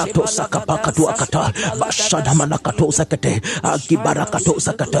likato sakapakatu akata bashada manakato sakate akibarakato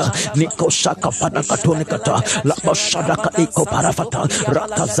sakata niko shaka padakato nikata la bashada kaiko parafata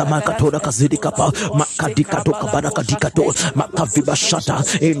rakazama kato kazidi kapa makadi kato kabaraka dikato makavibashata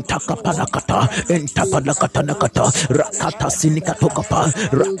intaka padakata intapadakata nakata rakata sinikato kapa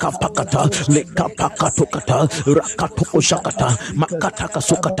rakapakata lekapakato kata rakato shakata makata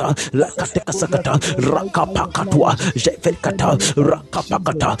kasukata lakateka sakata rakapakatua jefelkata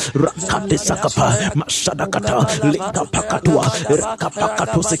rakapakata rakate sakapa masadakata lekapakatua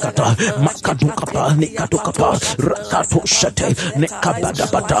rakapakato sekata makadukapa nikatokapa rakato shate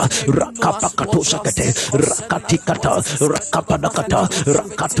nekabadabata rakapakato sakate rakatikata rakapadakata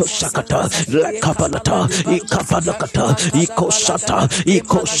rakato shakata lekabalata ikapanakata, ikoshata,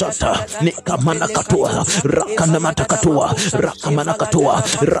 ikoshata, nikamanakatua, rakanamatatua, rakamanakatua,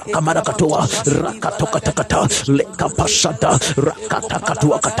 rakamanakatua, rakatokatakata, lekapashada,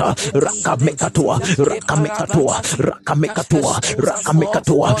 rakatakatuakata, rakamekatua, rakamekatua, rakamekatua,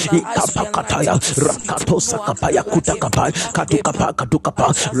 rakamekatua, ikapakataya, rakatosakapaya kutakapa,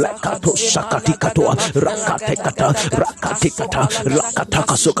 katukapa, lekatoshakatikatoa, rakatekata, rakatikata,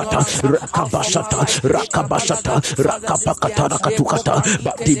 rakatakasukata, rakabashata, rakapakata, rakatukata,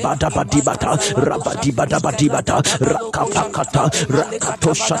 badibata, rabadibata, rakapakata,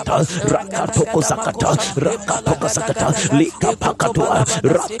 rakatoshata, rakatokozakata, rakatokazakata, likapakatua,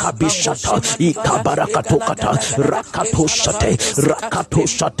 rakabishata, ikabarakatokata, rakatoshate,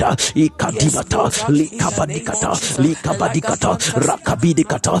 rakatoshata, ikadibata, likabadikata,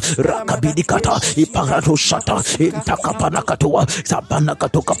 rakabidikata, iparatoshata, intakapanakatua,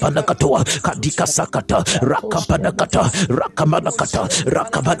 sapanakatokapanakatua, kadikasakata, rakapanakata, rakamanakata,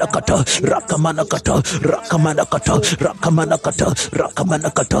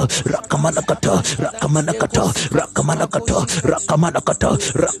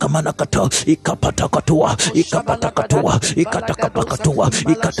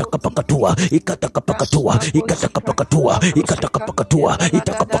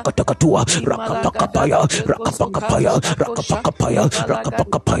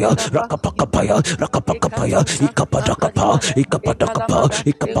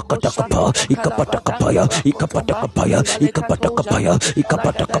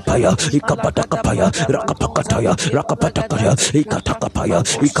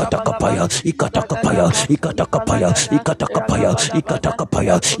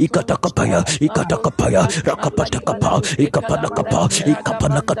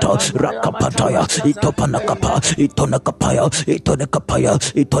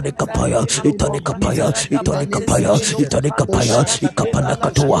 ikapatakatua, rakapakapaya, rakapataya, itonakapaya,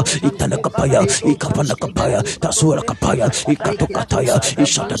 ikapanakatua, itanakapaya, tasurakapaya, ikatokataya,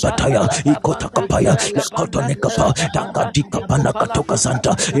 ishatabataya, ikotakapaya, lekotonekapa,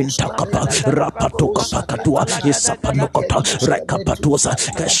 takadikapanakatokazanta, intakapa, rapatokapakatua, isapanokota, rekapatuosa,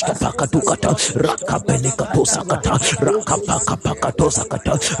 keshkapakatukata, rakapenikatosakata,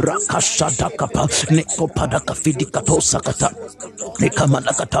 rakapakapakatosakata, rakashadakapa, nekopadakafidikatosakata,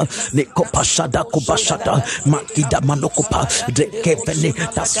 nekamanakata, nekopashadakubashata, makida manokopa, dekevene,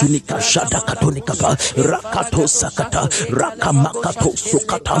 tasunika shadakatonikapa, rakatosakata,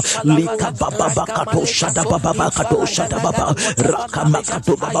 rakamakatosukata, likabababakato shadababakato,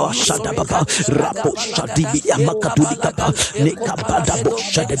 rakamakato baba shadababa, rapo shadibiyamakadunikapa, nekabadabo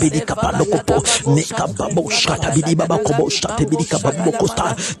shadabidikapa nokopo, nekababo shatabidibaba kobo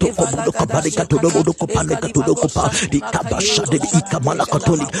shatabidikababokota, tokobudokabarika todobodokopaneka todokopa, dikabashadebe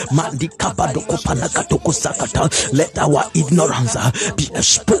ikamalakatoni, mandikabadokopanakatokosakata. Let our ignorance be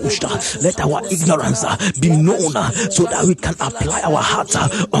exposed. Let our ignorance be known so that we can apply our hearts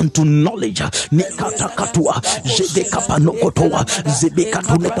unto knowledge. Nikatakatua, jedekapanokotoa,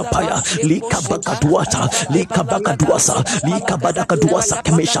 zebekatunekapaya, likabakatuata, likabakaduasa, likabadakaduasa,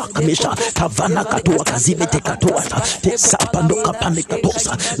 kamesha, kavanakatua, kazimetekatuata,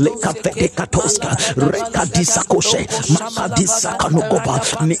 tesapanokapanekatosa, lekafedekatoska, rekadisakoshe, makadisakanokopa,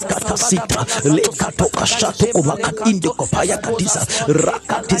 nikatasita, lekatokashatokomakatindekopaya kadisa,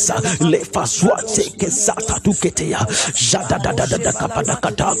 rakatisa, lefaswate kesata tuketea,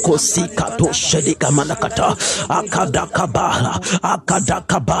 jadadadadakapadakatako sikato shedekamanakata, akadakabala,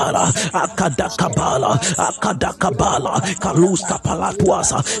 kaluska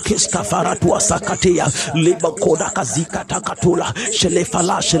palatuasa, kiskafaratuasa katea, lebakoda kazika takatula,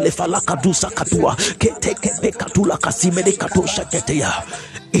 shelefala kadusa katua, ketekepe katula kasimede katosha ketea.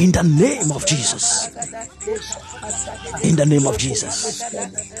 In the name of Jesus. In the name of Jesus. If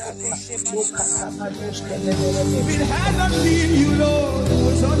it had not been you, Lord, who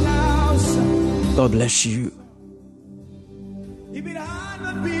was on our side. God bless you. If it had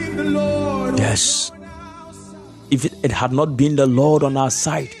not been the Lord. Yes. If it had not been the Lord on our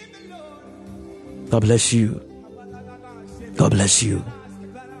side. God bless you. God bless you.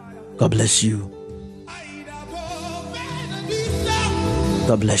 God bless you.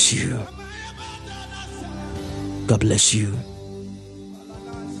 God bless you. God bless you.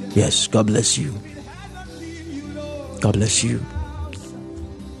 Yes, God bless you. God bless you.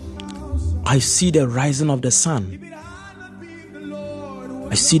 I see the rising of the sun.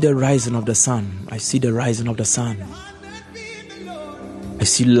 I see the rising of the sun. I see the rising of the sun. I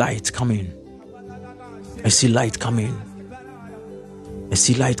see light coming. I see light coming. I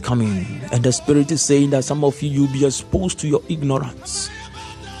see light coming. And the Spirit is saying that some of you, you'll be exposed to your ignorance.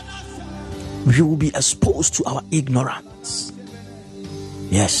 we will be exposed to our ignorance.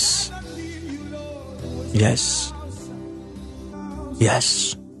 Yes. Yes.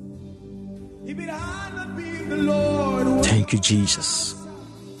 Yes. Thank you, Jesus.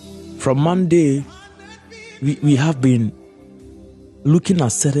 From Monday, we have been looking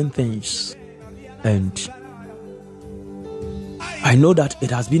at certain things, and I know that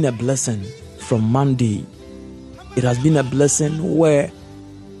it has been a blessing. From Monday, it has been a blessing where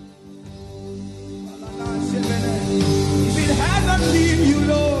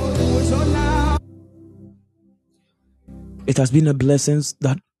it has been a blessing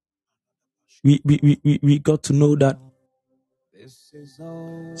that we got to know that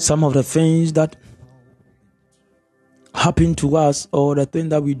some of the things that happen to us, or the thing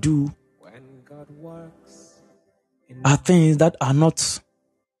that we do, are things that are not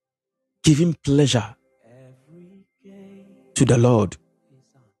giving pleasure to the Lord.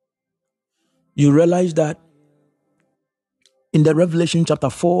 You realize that in the Revelation chapter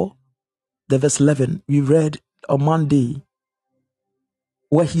 4, the verse 11, we read on Monday,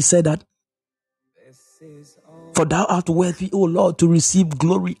 where he said that, "For thou art worthy, O Lord, to receive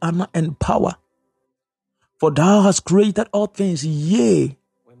glory, honor, and power. For thou hast created all things, yea,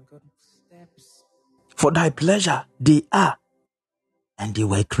 for thy pleasure they are, and they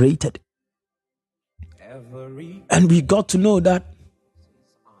were created." And we got to know that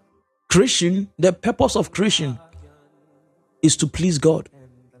creation, the purpose of creation, is to please God.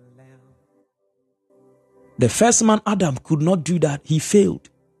 The first man, Adam, could not do that. He failed.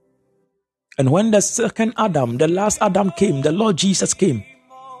 And when the second Adam, the last Adam came, the Lord Jesus came,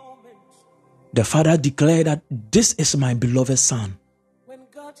 the Father declared that this is my beloved Son,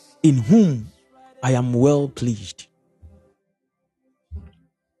 in whom I am well pleased.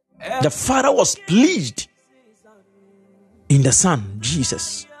 The Father was pleased in the Son,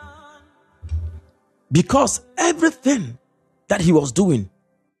 Jesus, because everything that he was doing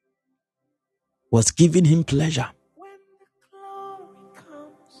was giving him pleasure.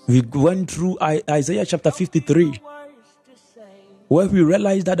 We went through Isaiah chapter 53, where we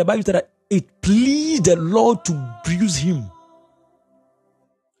realized that the Bible said that it pleased the Lord to bruise him.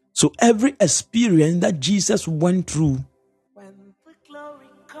 So every experience that Jesus went through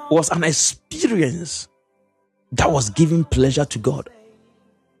was an experience that was giving pleasure to God.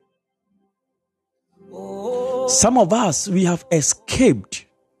 Some of us, we have escaped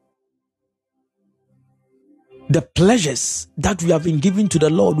the pleasures that we have been given to the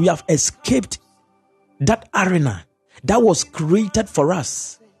Lord. We have escaped that arena that was created for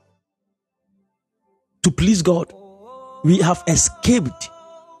us to please God. We have escaped.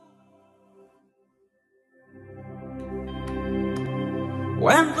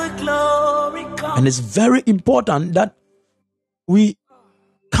 When the glory comes. And it's very important that we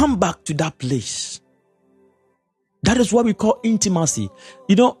come back to that place. That is what we call intimacy.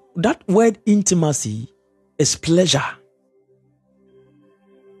 You know, that word intimacy is pleasure.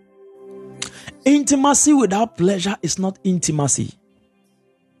 Intimacy without pleasure is not intimacy.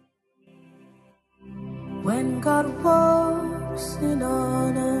 When God walks in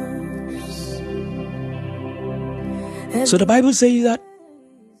on us. So the Bible says that,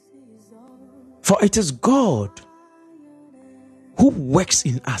 for it is God who works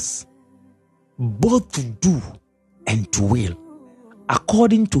in us, both to do and to will,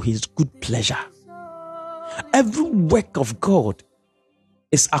 according to his good pleasure. Every work of God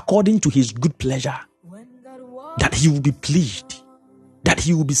is according to his good pleasure, that he will be pleased, that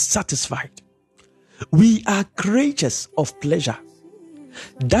he will be satisfied. We are creatures of pleasure.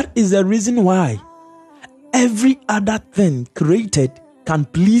 That is the reason why every other thing created can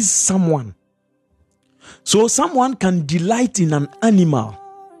please someone. So someone can delight in an animal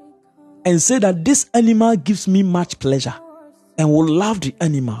and say that this animal gives me much pleasure, and will love the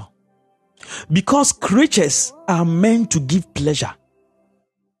animal. Because creatures are meant to give pleasure.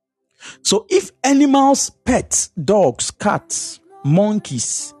 So if animals, pets, dogs, cats,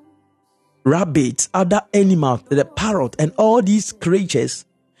 monkeys, rabbits, other animals, the parrot, and all these creatures,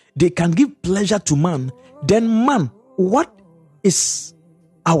 they can give pleasure to man, then man, what is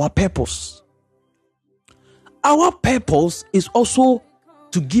our purpose? Our purpose is also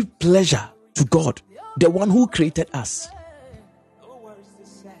to give pleasure to God, the one who created us.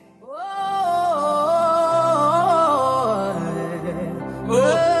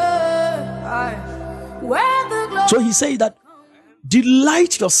 So he says that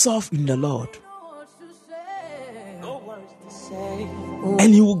delight yourself in the Lord,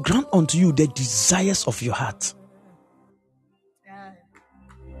 and he will grant unto you the desires of your heart.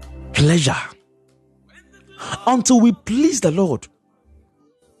 Pleasure. Until we please the Lord,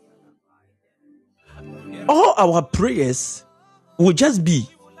 all our prayers will just be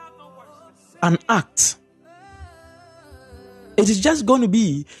an act. It is just going to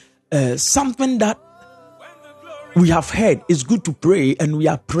be something that we have heard. It's good to pray and we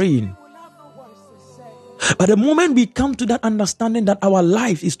are praying. But the moment we come to that understanding that our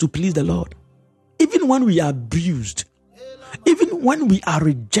life is to please the Lord, even when we are abused, even when we are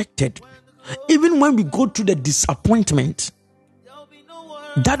rejected, even when we go through the disappointment,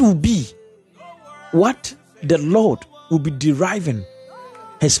 that will be what the Lord will be deriving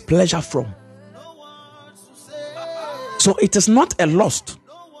his pleasure from. So it is not a loss,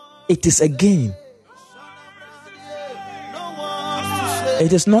 it is a gain.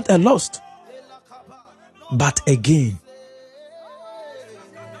 It is not a loss, but a gain.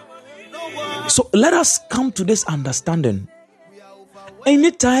 So let us come to this understanding.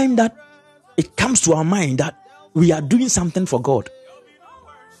 Anytime that it comes to our mind that we are doing something for God,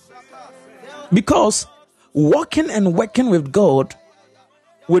 because walking and working with God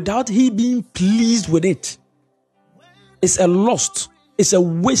without He being pleased with it is a loss, it's a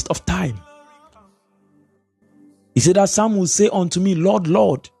waste of time. He said that some will say unto me, Lord,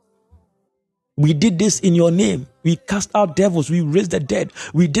 Lord, we did this in your name. We cast out devils, we raised the dead,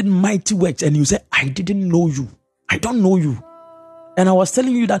 we did mighty works. And you say, I didn't know you. I don't know you. And I was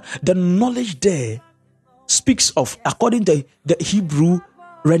telling you that the knowledge there speaks of, according to the Hebrew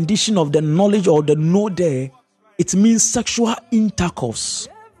rendition of the knowledge or the know there, it means sexual intercourse.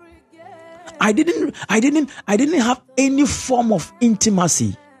 I didn't have any form of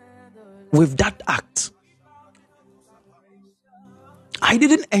intimacy with that act. I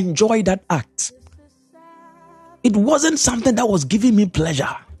didn't enjoy that act. It wasn't something that was giving me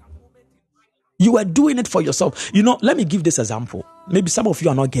pleasure. You were doing it for yourself. You know, let me give this example. Maybe some of you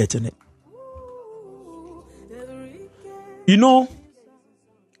are not getting it. You know,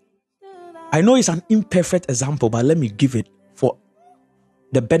 I know it's an imperfect example, but let me give it for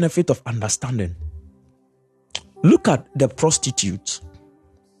the benefit of understanding. Look at the prostitute.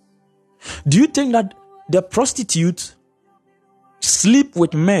 Do you think that the prostitute sleep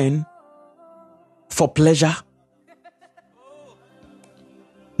with men for pleasure?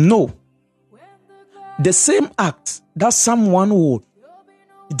 No. The same act that someone would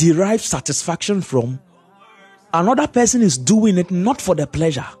derive satisfaction from, another person is doing it not for the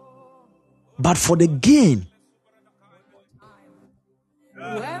pleasure, but for the gain.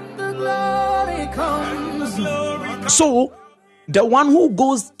 When the glory comes. So, the one who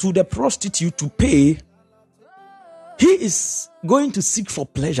goes to the prostitute to pay, he is going to seek for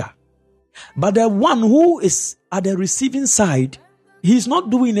pleasure. But the one who is at the receiving side, he's not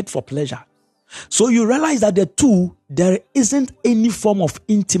doing it for pleasure. So you realize that the two, there isn't any form of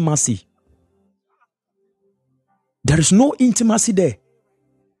intimacy. There is no intimacy there.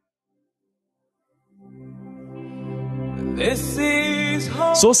 This is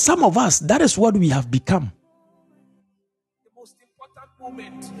So some of us, that is what we have become. the most important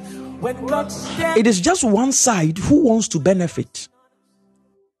moment when God said, It is just one side who wants to benefit.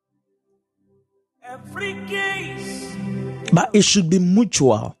 every gaze, But it should be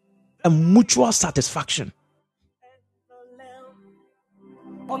mutual, a mutual satisfaction.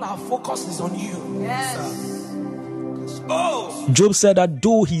 all our focus is on you. Yes. Oh, Job said that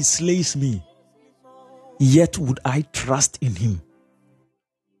though he slays me, yet would I trust in him.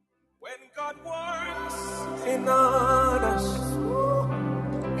 when God works in us.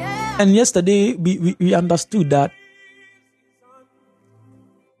 And yesterday we understood that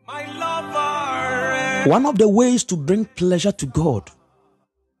My lover. one of the ways to bring pleasure to God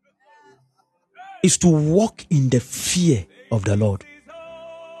is to walk in the fear of the Lord.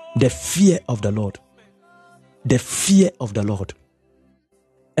 The fear of the Lord. The fear of the Lord.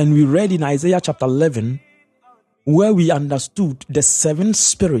 And we read in Isaiah chapter 11, where we understood the seven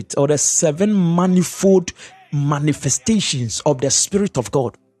spirits or the seven manifold manifestations of the Spirit of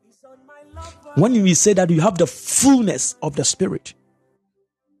God. When we say that you have the fullness of the Spirit,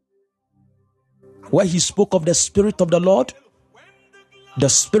 where he spoke of the Spirit of the Lord, the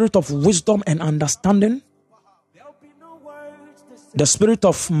Spirit of wisdom and understanding, the Spirit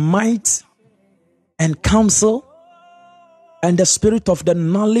of might and counsel, and the Spirit of the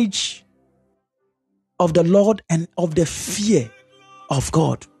knowledge of the Lord and of the fear of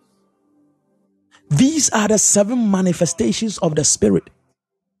God. These are the seven manifestations of the Spirit.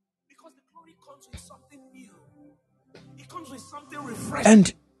 Because the glory comes with something new. It comes with something refreshing.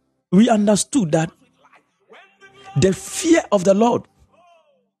 And we understood that the fear of the Lord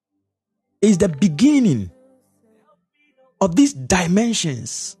is the beginning of these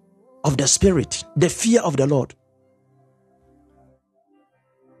dimensions of the Spirit, the fear of the Lord.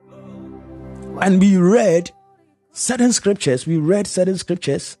 And we read certain scriptures,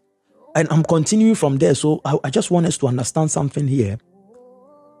 and I'm continuing from there. So I just want us to understand something here.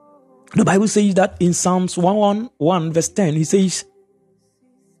 The Bible says that in Psalms 111 verse 10, he says,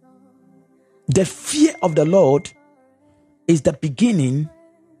 the fear of the Lord is the beginning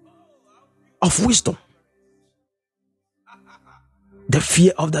of wisdom. The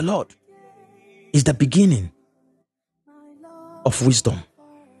fear of the Lord is the beginning of wisdom.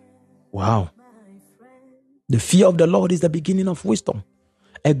 Wow. The fear of the Lord is the beginning of wisdom.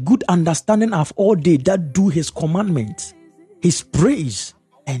 A good understanding of all they that do his commandments. His praise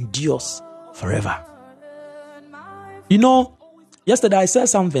endures forever. You know, yesterday I said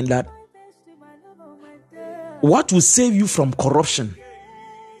something that what will save you from corruption,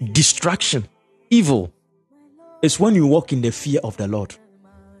 distraction, evil is when you walk in the fear of the Lord.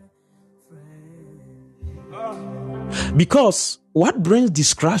 Because what brings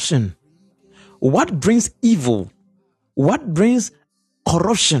distraction, what brings evil, what brings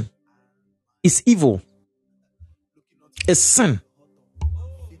corruption is evil, is sin.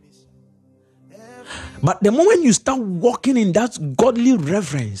 But the moment you start walking in that godly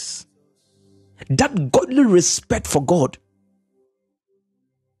reverence, that godly respect for God,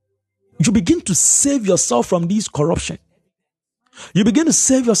 you begin to save yourself from this corruption. You begin to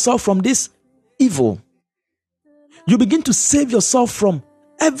save yourself from this evil. You begin to save yourself from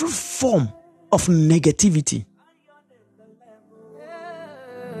every form of negativity.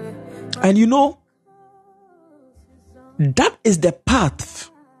 And you know, that is the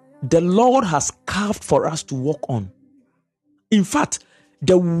path the Lord has carved for us to walk on. In fact,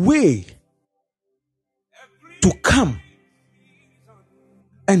 the way to come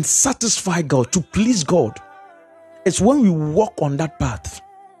and satisfy God, to please God, is when we walk on that path.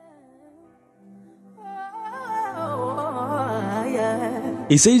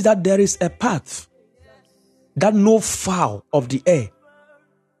 He says that there is a path that no fowl of the air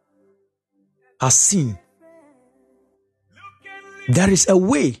has seen. There is a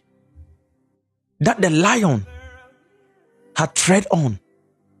way that the lion had tread on.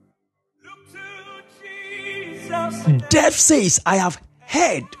 Death says, I have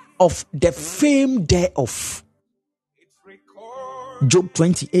heard of the fame thereof. Job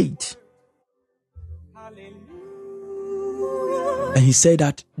 28. And he said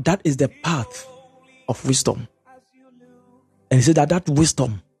that that is the path of wisdom. And he said that that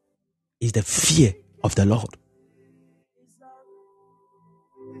wisdom is the fear of the Lord.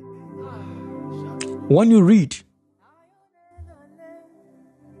 When you read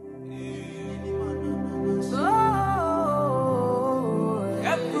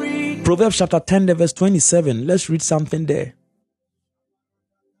Proverbs chapter 10, verse 27, let's read something there.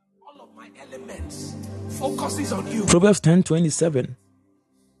 All of my elements focuses on you. Proverbs 10, 27.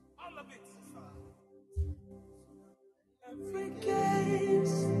 All of it.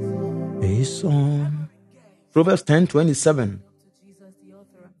 Based on Proverbs 10, 27.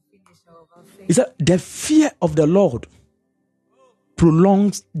 He said, the fear of the Lord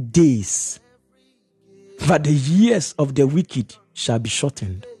prolongs days, but the years of the wicked shall be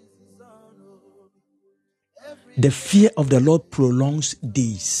shortened. The fear of the Lord prolongs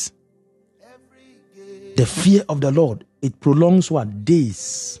days. The fear of the Lord, it prolongs what?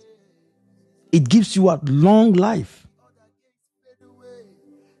 Days. It gives you a long life.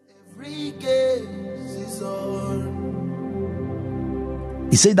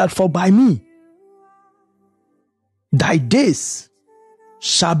 He said that, for by me thy days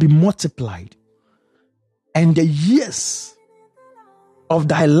shall be multiplied, and the years of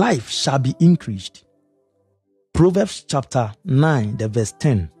thy life shall be increased. Proverbs chapter 9, the verse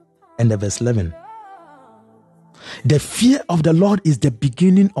 10 and the verse 11. The fear of the Lord is the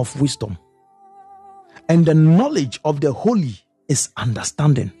beginning of wisdom, and the knowledge of the holy is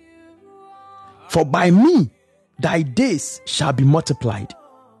understanding. For by me thy days shall be multiplied,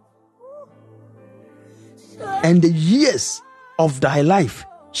 and the years of thy life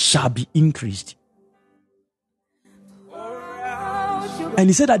shall be increased. And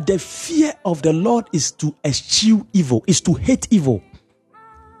he said that the fear of the Lord is to eschew evil, is to hate evil.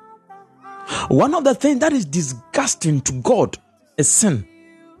 One of the things that is disgusting to God is sin.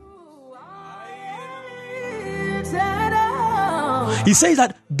 He says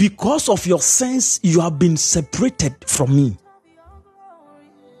that because of your sins, you have been separated from me.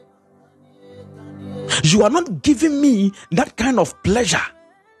 You are not giving me that kind of pleasure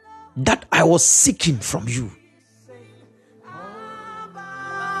that I was seeking from you.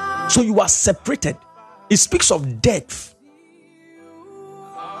 So you are separated. It speaks of death.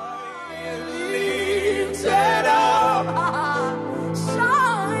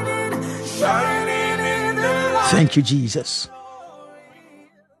 Shining Thank you, Jesus.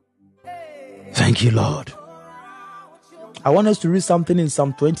 Thank you, Lord. I want us to read something in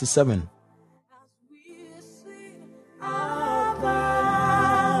Psalm 27.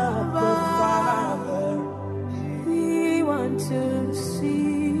 We want to see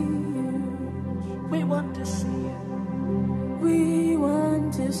you. We want to see you. We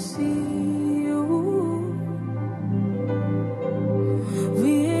want to see you.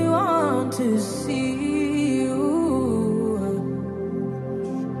 We want to see you.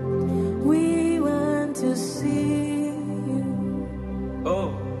 We want to see you.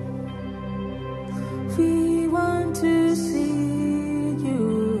 Oh. We want to see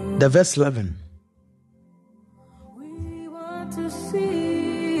you. The verse 11. We want to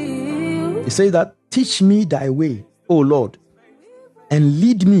see you. It says that, teach me thy way, O Lord, and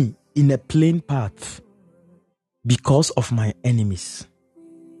lead me in a plain path because of my enemies.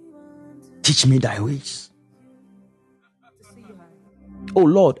 Teach me thy ways, O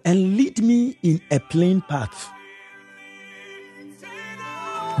Lord, and lead me in a plain path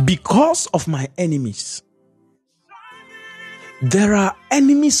because of my enemies. There are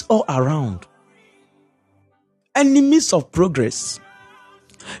enemies all around, enemies of progress.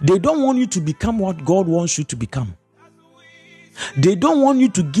 They don't want you to become what God wants you to become. They don't want you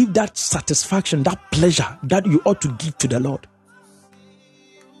to give that satisfaction, that pleasure that you ought to give to the Lord.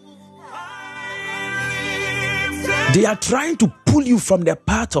 They are trying to pull you from the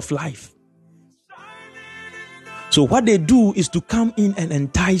path of life. So what they do is to come in and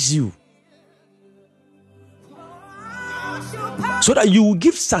entice you, so that you will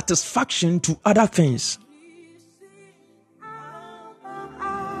give satisfaction to other things.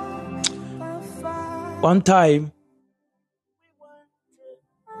 One time,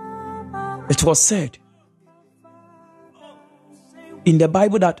 it was said in the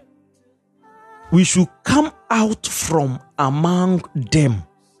Bible that we should come out from among them.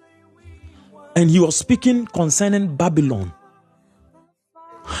 And he was speaking concerning Babylon.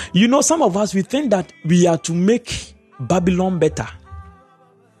 You know, some of us, we think that we are to make Babylon better.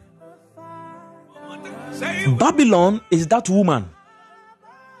 Babylon is that woman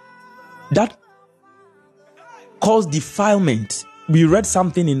that caused defilement. We read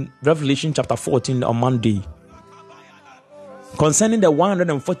something in Revelation chapter 14 on Monday concerning the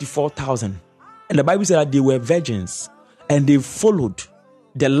 144,000. And the Bible said that they were virgins and they followed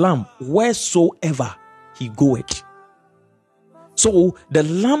the Lamb wheresoever he goeth. So the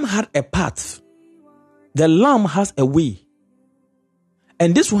Lamb had a path. The Lamb has a way.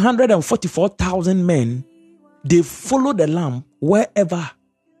 And this 144,000 men, they follow the Lamb wherever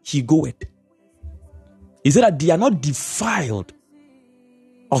he goeth. He said that they are not defiled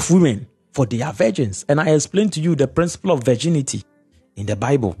of women, for they are virgins. And I explained to you the principle of virginity in the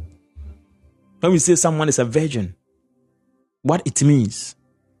Bible. When we say someone is a virgin, what it means: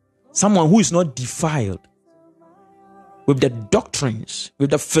 someone who is not defiled with the doctrines, with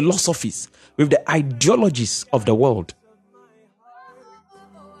the philosophies, with the ideologies of the world.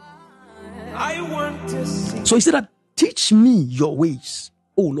 I want to see. So he said that, teach me your ways,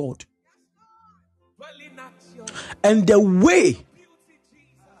 O Lord. And the way,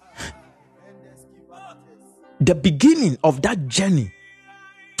 the beginning of that journey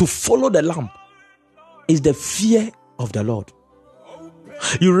to follow the Lamb is the fear of the Lord.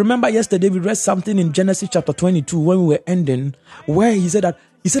 You remember yesterday we read something in Genesis chapter 22 when we were ending, where he said that,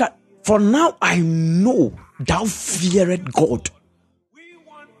 for now I know thou fearest God.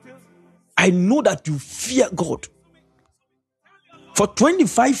 I know that you fear God. For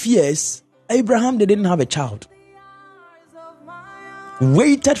 25 years, Abraham didn't have a child.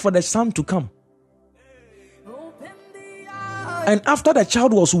 Waited for the son to come. And after the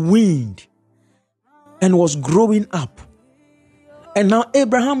child was weaned and was growing up, and now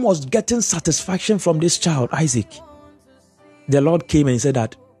Abraham was getting satisfaction from this child, Isaac, the Lord came and said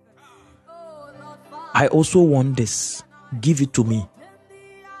that, I also want this. Give it to me.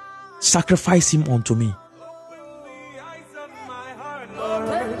 Sacrifice him unto me.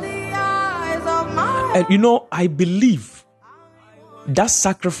 And you know, I believe that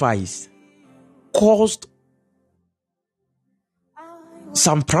sacrifice caused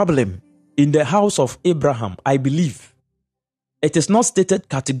some problem in the house of Abraham. I believe. It is not stated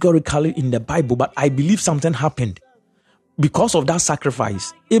categorically in the Bible, but I believe something happened because of that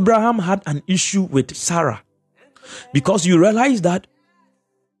sacrifice. Abraham had an issue with Sarah, because you realize that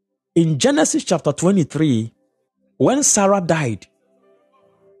in Genesis chapter 23, when Sarah died,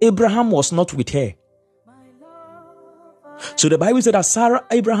 Abraham was not with her. So the Bible said that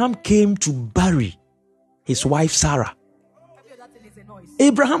Abraham came to bury his wife Sarah.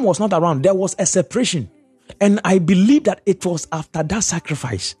 Abraham was not around. There was a separation. And I believe that it was after that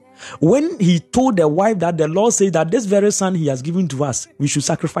sacrifice, when he told the wife that the Lord said that this very son he has given to us, we should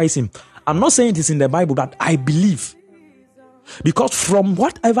sacrifice him. I'm not saying it is in the Bible, but I believe. Because from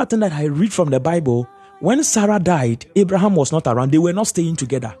whatever thing that I read from the Bible, when Sarah died, Abraham was not around. They were not staying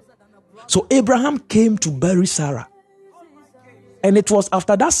together. So Abraham came to bury Sarah. And it was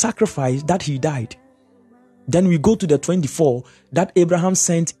after that sacrifice that he died. Then we go to the 24 that Abraham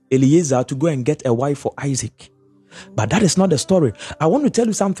sent Eliezer to go and get a wife for Isaac. But that is not the story. I want to tell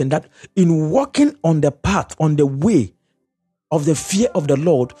you something, that in walking on the path, on the way of the fear of the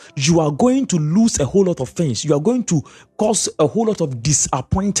Lord, you are going to lose a whole lot of things. You are going to cause a whole lot of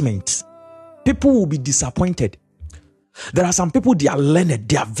disappointments. People will be disappointed. There are some people, they are learned,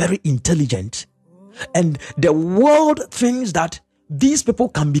 they are very intelligent. And the world thinks that these people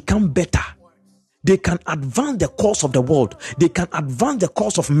can become better. They can advance the cause of the world. They can advance the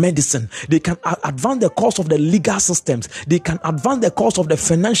cause of medicine. They can advance the cause of the legal systems. They can advance the cause of the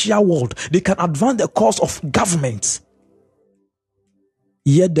financial world. They can advance the cause of governments.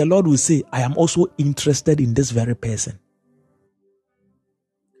 Yet the Lord will say, I am also interested in this very person.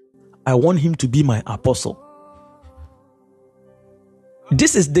 I want him to be my apostle.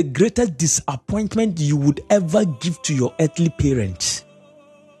 This is the greatest disappointment you would ever give to your earthly parents.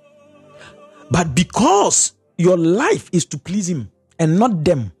 But because your life is to please him and not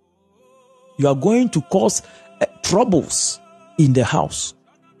them, you are going to cause troubles in the house.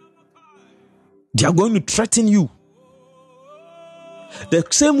 They are going to threaten you. The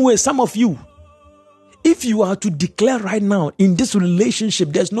same way, some of you, if you are to declare right now in this relationship,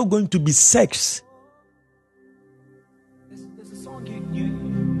 there's not going to be sex. There's a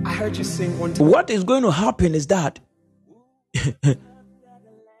song I heard you sing one time. What is going to happen is that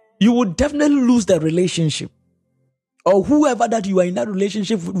you will definitely lose the relationship. Or whoever that you are in that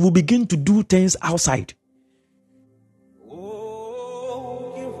relationship will begin to do things outside.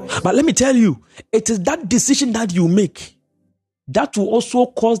 But let me tell you, it is that decision that you make that will also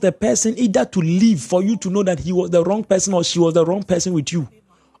cause the person either to leave for you to know that he was the wrong person or she was the wrong person with you,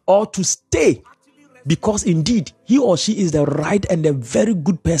 or to stay because indeed he or she is the right and the very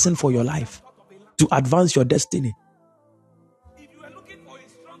good person for your life to advance your destiny. If you were looking for a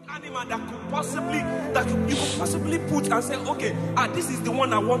strong animal that you could possibly put and say, okay, this is the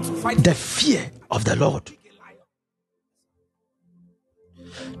one I want to fight. The fear of the Lord.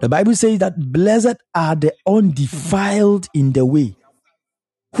 The Bible says that blessed are the undefiled in the way,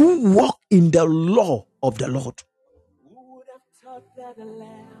 who walk in the law of the Lord.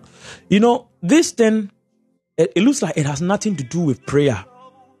 You know, this thing, it looks like it has nothing to do with prayer.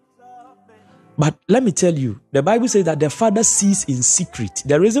 But let me tell you, the Bible says that the Father sees in secret.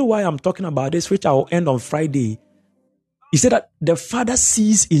 The reason why I'm talking about this, which I will end on Friday, he said that the Father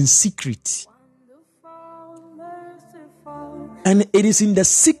sees in secret. And it is in the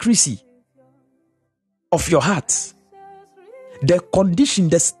secrecy of your heart, the condition,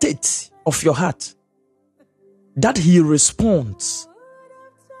 the state of your heart, that he responds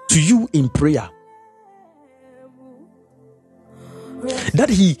to you in prayer. That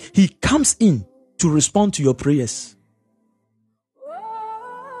he comes in to respond to your prayers.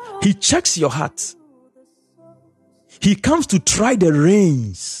 He checks your heart. He comes to try the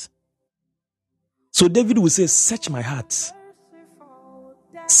reins. So David will say, search my heart.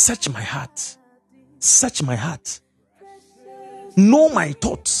 Search my heart. Search my heart. Know my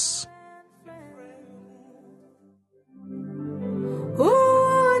thoughts.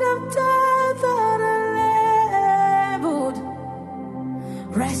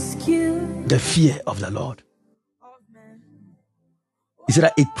 Rescue. The fear of the Lord. He said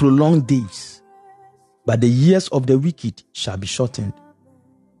that it prolonged days, but the years of the wicked shall be shortened.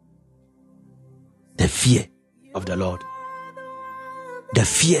 The fear of the Lord. The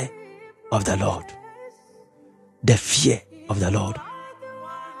fear of the Lord. The fear of the Lord.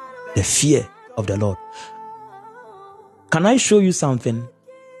 The fear of the Lord. Can I show you something?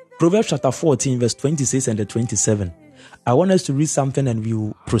 Proverbs chapter 14, verse 26 and the 27. I want us to read something and we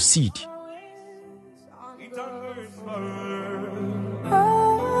will proceed.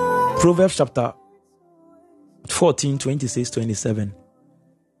 Proverbs chapter 14, 26, 27.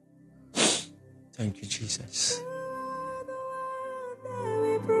 Thank you, Jesus.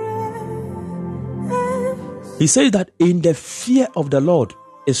 He says that in the fear of the Lord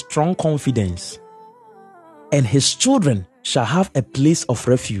is strong confidence, and his children shall have a place of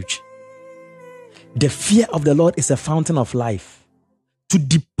refuge. The fear of the Lord is a fountain of life. To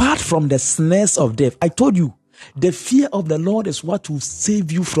depart from the snares of death. I told you, the fear of the Lord is what will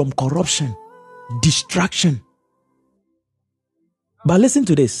save you from corruption, distraction. But listen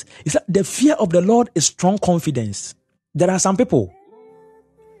to this. It's that the fear of the Lord is strong confidence. There are some people,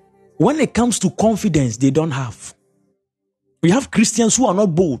 when it comes to confidence, they don't have. We have Christians who are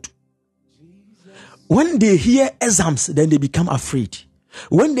not bold. When they hear exams, then they become afraid.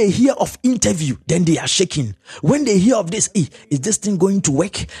 When they hear of interview, then they are shaking. When they hear of this, is this thing going to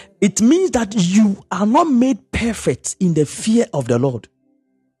work? It means that you are not made perfect in the fear of the Lord.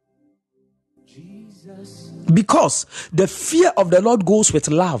 Because the fear of the Lord goes with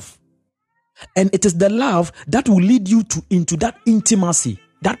love. And it is the love that will lead you into that intimacy,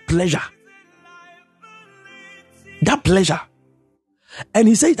 that pleasure. That pleasure. And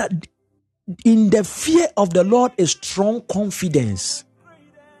he says that in the fear of the Lord is strong confidence.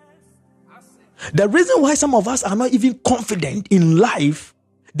 The reason why some of us are not even confident in life,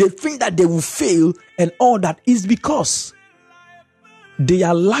 they think that they will fail and all that, is because they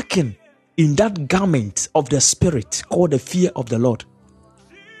are lacking in that garment of the Spirit called the fear of the Lord.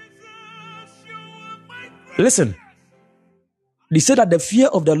 Listen, they say that the fear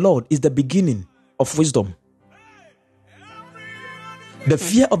of the Lord is the beginning of wisdom. The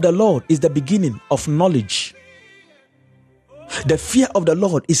fear of the Lord is the beginning of knowledge. The fear of the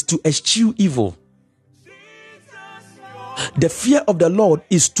Lord is to eschew evil. The fear of the Lord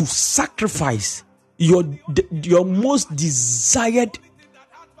is to sacrifice your most desired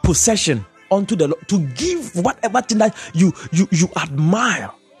possession unto the Lord, to give whatever thing that you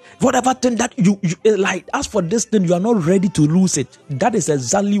admire, whatever thing that you like. As for this thing, you are not ready to lose it. That is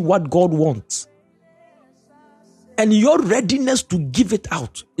exactly what God wants. And your readiness to give it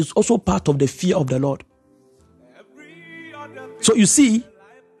out is also part of the fear of the Lord. So you see,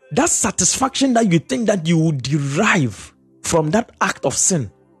 that satisfaction that you think that you will derive from that act of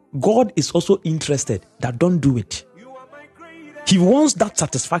sin, God is also interested that don't do it. He wants that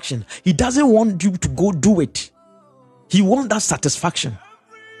satisfaction. He doesn't want you to go do it. He wants that satisfaction.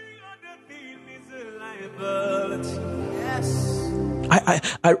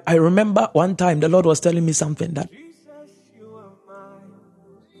 I remember one time the Lord was telling me something, that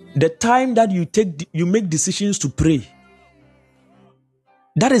the time that you make decisions to pray,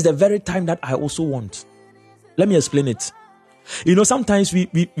 that is the very time that I also want. Let me explain it. You know, sometimes we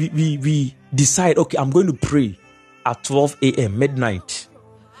decide, okay, I'm going to pray at 12 a.m., midnight.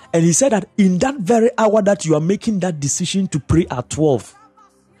 And he said that in that very hour that you are making that decision to pray at 12,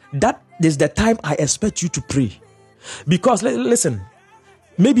 that is the time I expect you to pray. Because, listen,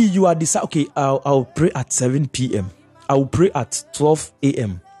 maybe you are deciding, okay, I'll pray at 7 p.m. I will pray at 12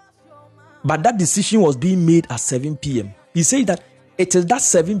 a.m. But that decision was being made at 7 p.m. He said that it is that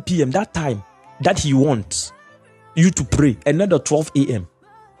 7 p.m., that time, that he wants you to pray, and not at 12 a.m.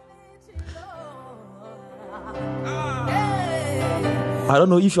 I don't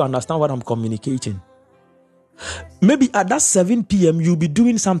know if you understand what I'm communicating. Maybe at that 7 p.m. you'll be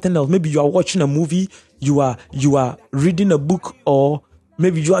doing something else. Maybe you are watching a movie, you are reading a book, or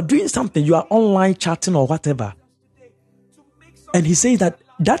maybe you are doing something, you are online chatting or whatever. And he says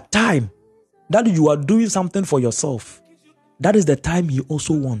that time that you are doing something for yourself, that is the time he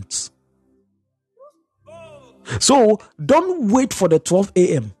also wants. So don't wait for the 12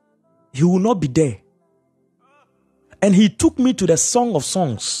 a.m. He will not be there. And he took me to the Song of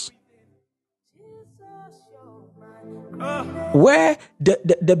Songs, where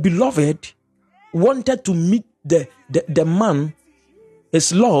the beloved wanted to meet the man,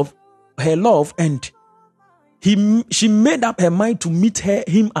 his love, her love, and she made up her mind to meet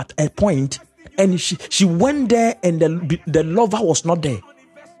him at a point, and she went there, and the lover was not there.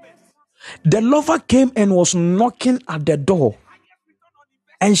 The lover came and was knocking at the door,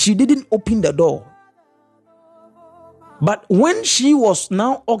 and she didn't open the door. But when she was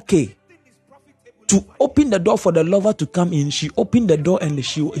now okay to open the door for the lover to come in, she opened the door and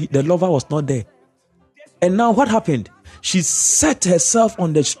the lover was not there. And now what happened? She set herself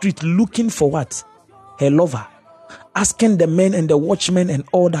on the street looking for what? Her lover. Asking the men and the watchmen and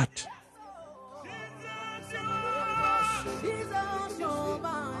all that.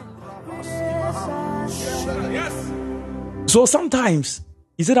 So sometimes,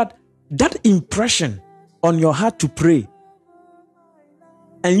 he said that impression on your heart to pray,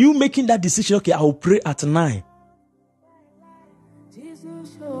 and you making that decision, okay, I will pray at 9.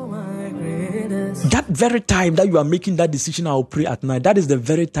 That very time that you are making that decision, I will pray at 9, that is the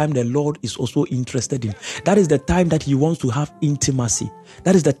very time the Lord is also interested in. That is the time that he wants to have intimacy.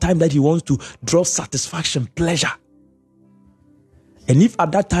 That is the time that he wants to draw satisfaction, pleasure. And if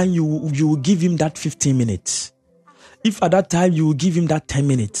at that time you will give him that 15 minutes, if at that time you will give him that 10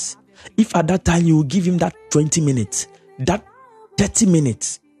 minutes, if at that time you will give him that 20 minutes, that 30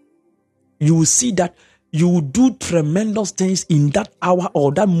 minutes, you will see that you will do tremendous things in that hour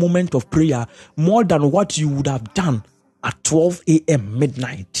or that moment of prayer more than what you would have done at 12 a.m.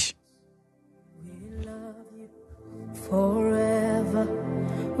 midnight. We love you forever.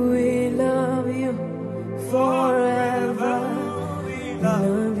 We love you forever. We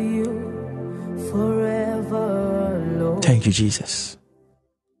love you forever, Lord. Thank you, Jesus.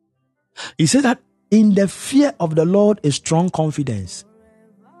 He said that in the fear of the Lord is strong confidence.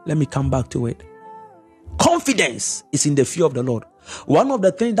 Let me come back to it. Confidence is in the fear of the Lord. One of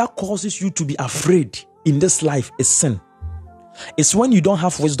the things that causes you to be afraid in this life is sin. It's when you don't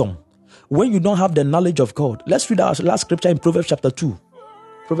have wisdom, when you don't have the knowledge of God. Let's read our last scripture in Proverbs chapter 2.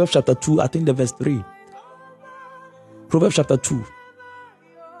 Proverbs chapter 2, I think the verse 3. Proverbs chapter 2,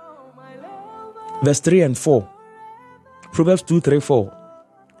 verse 3 and 4. Proverbs 2, 3, 4.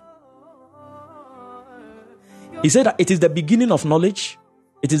 He said that it is the beginning of knowledge,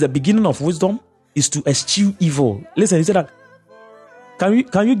 it is the beginning of wisdom, is to eschew evil. Listen, he said that.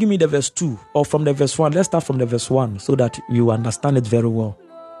 Can you give me the verse 2 or from the verse 1? Let's start from the verse 1 so that you understand it very well.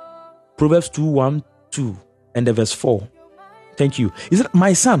 Proverbs 2, 1, 2 and the verse 4. Thank you. He said,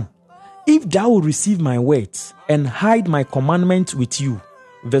 my son, if thou will receive my words and hide my commandments with you.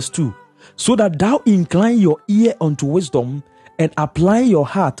 Verse 2. So that thou incline your ear unto wisdom and apply your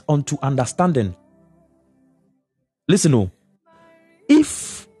heart unto understanding. Listen,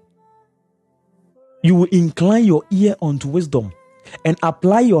 if you will incline your ear unto wisdom and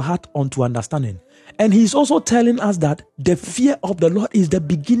apply your heart unto understanding. And he's also telling us that the fear of the Lord is the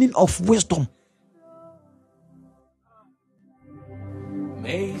beginning of wisdom.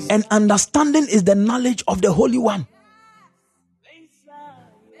 And understanding is the knowledge of the Holy One.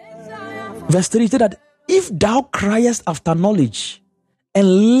 Verse 3 said that if thou criest after knowledge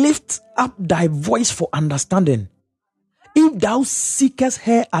and lift up thy voice for understanding, if thou seekest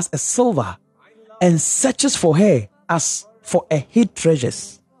her as a silver and searchest for her as for a hid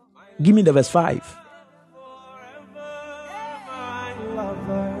treasures. Give me the verse 5.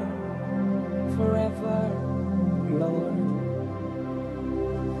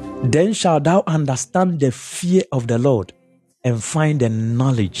 Then shalt thou understand the fear of the Lord and find the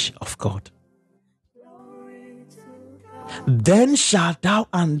knowledge of God. Then shalt thou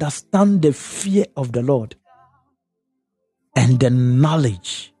understand the fear of the Lord and the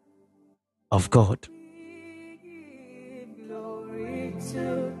knowledge of God.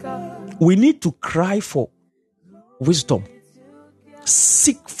 We need to cry for wisdom,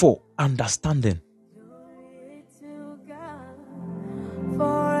 seek for understanding.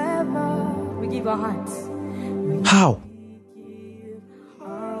 Forever, we give our hearts. How?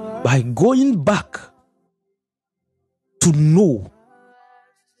 By going back to know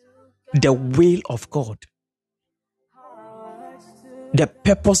the will of God, the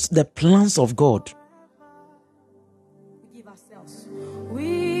purpose, the plans of God.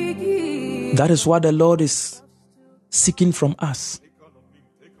 That is what the Lord is seeking from us.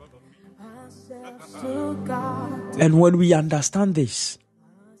 And when we understand this,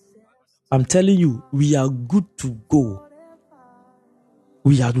 I'm telling you, we are good to go.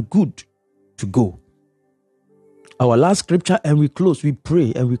 We are good to go. Our last scripture, and we close, we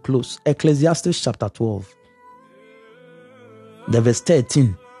pray and we close. Ecclesiastes chapter 12, the verse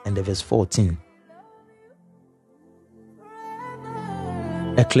 13 and the verse 14.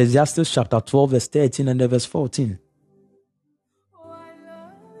 Ecclesiastes chapter 12, verse 13 and the verse 14.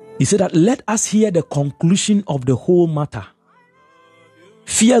 He said that let us hear the conclusion of the whole matter.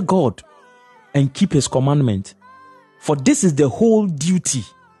 Fear God and keep his commandment, for this is the whole duty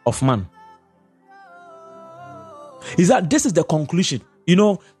of man. Is that this is the conclusion. You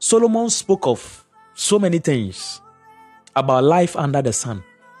know, Solomon spoke of so many things about life under the sun,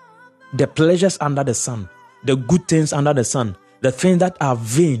 the pleasures under the sun, the good things under the sun, the things that are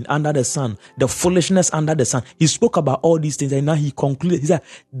vain under the sun, the foolishness under the sun. He spoke about all these things and now he concluded. He said,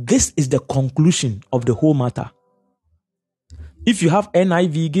 this is the conclusion of the whole matter. If you have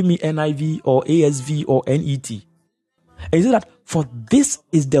NIV, give me NIV or ASV or NET. And he said that, for this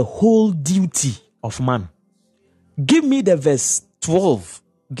is the whole duty of man. Give me the verse 12.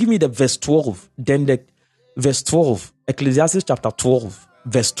 Give me the verse 12. Then the verse 12. Ecclesiastes chapter 12,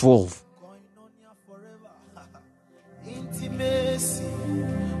 verse 12.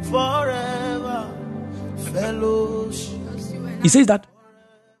 Forever fellowship. He says that,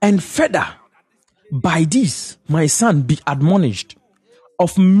 and further, by this, my son, be admonished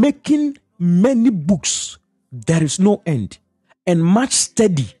of making many books. There is no end, and much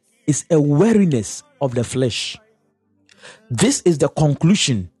study is a weariness of the flesh. This is the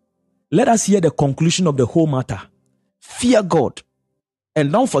conclusion. Let us hear the conclusion of the whole matter. Fear God,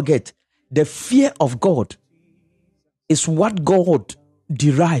 and don't forget, the fear of God is what God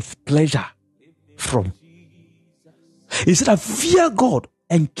derives pleasure from. He said, fear God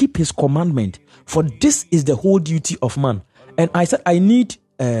and keep his commandment, for this is the whole duty of man. And I said, I need,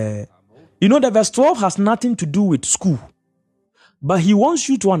 the verse 12 has nothing to do with school. But he wants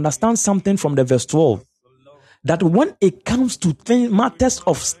you to understand something from the verse 12. That when it comes to matters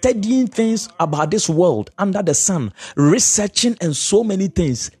of studying things about this world under the sun, researching and so many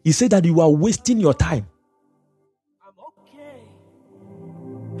things, he said that you are wasting your time.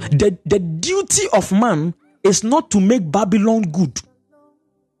 The duty of man is not to make Babylon good.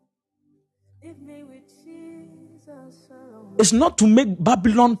 It's not to make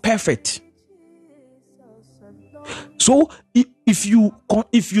Babylon perfect. So if you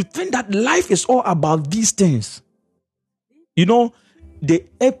think that life is all about these things, the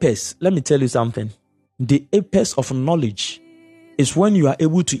apex, let me tell you something. The apex of knowledge is when you are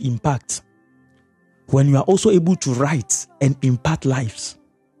able to impact, when you are also able to write and impact lives.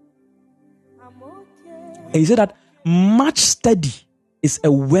 And he said that much study is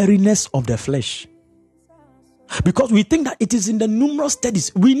a weariness of the flesh. Because we think that it is in the numerous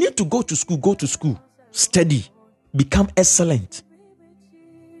studies. We need to go to school, study, become excellent.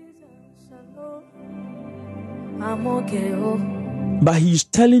 But he is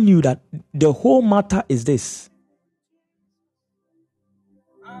telling you that the whole matter is this.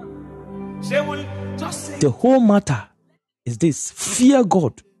 The whole matter is this. Fear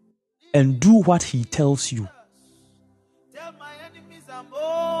God and do what he tells you.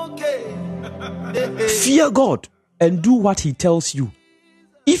 Fear God and do what he tells you.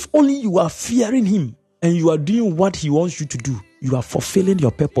 If only you are fearing him and you are doing what he wants you to do, you are fulfilling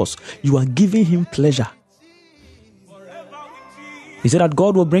your purpose. You are giving him pleasure. He said that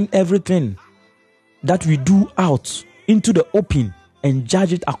God will bring everything that we do out into the open and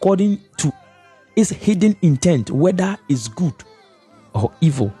judge it according to its hidden intent, whether it's good or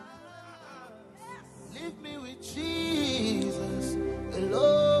evil.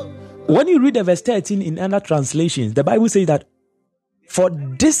 When you read the verse 13 in other translations, the Bible says that for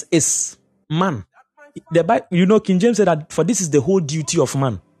this is man. The Bible, King James said that for this is the whole duty of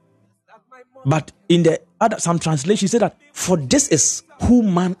man. But in the other some translations, said that for this is who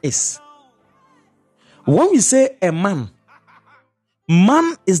man is. When we say a man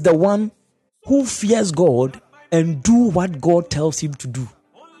is the one who fears God and do what God tells him to do.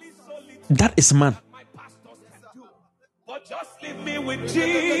 That is man. But just leave me with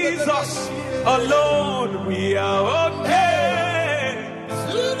Jesus alone. We are okay.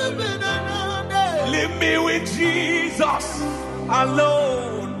 Leave me with Jesus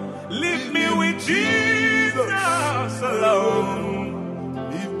alone. Leave me with Jesus alone.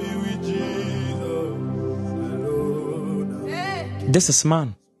 Leave me with Jesus alone. This is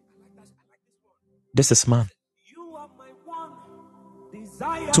man. This is man.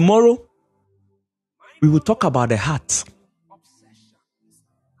 Tomorrow, we will talk about the heart.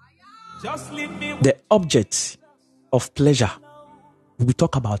 The object of pleasure. We will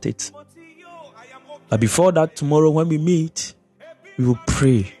talk about it. But before that, tomorrow when we meet, we will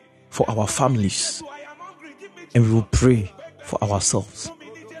pray for our families. And we will pray for ourselves.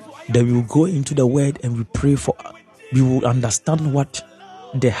 Then we will go into the word and we will understand what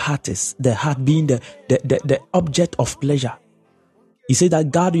the heart is. The heart being the object of pleasure. He said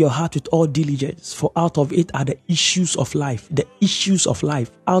that guard your heart with all diligence, for out of it are the issues of life. The issues of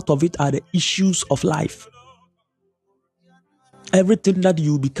life. Out of it are the issues of life. Everything that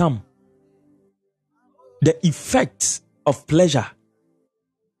you become, the effect of pleasure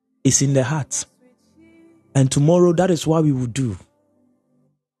is in the heart. And tomorrow, that is what we will do.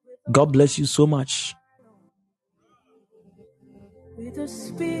 God bless you so much.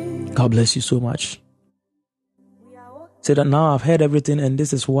 God bless you so much. Say that now I've heard everything and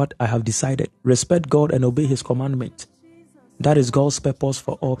this is what I have decided. Respect God and obey his commandment. That is God's purpose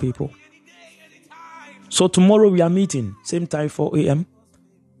for all people. So tomorrow we are meeting, same time, 4 a.m.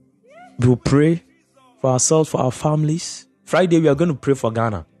 We will pray for ourselves, for our families. Friday we are going to pray for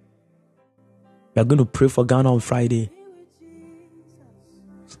Ghana. We are going to pray for Ghana on Friday.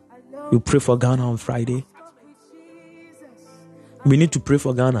 We'll pray for Ghana on Friday. We need to pray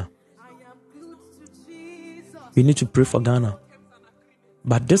for Ghana. We need to pray for Ghana.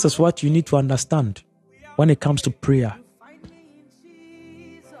 But this is what you need to understand when it comes to prayer.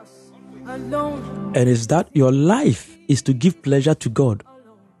 And it's that your life is to give pleasure to God.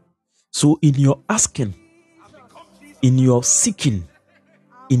 So in your asking, in your seeking,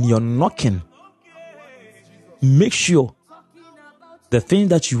 in your knocking, make sure the things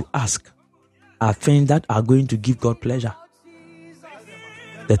that you ask are things that are going to give God pleasure.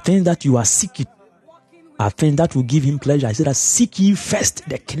 The things that you are seeking are things that will give him pleasure. I said that seek ye first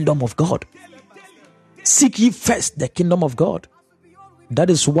the kingdom of God. Seek ye first the kingdom of God. That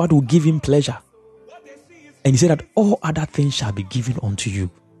is what will give him pleasure. And he said that all other things shall be given unto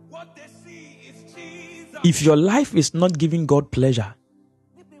you. If your life is not giving God pleasure,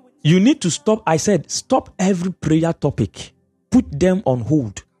 you need to stop. I said, stop every prayer topic. Put them on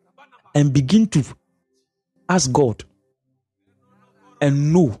hold and begin to ask God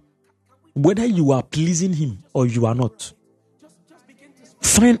and know whether you are pleasing him or you are not.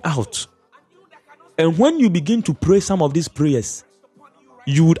 Find out. And when you begin to pray some of these prayers,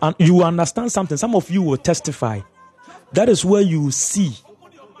 you will understand something. Some of you will testify. That is where you will see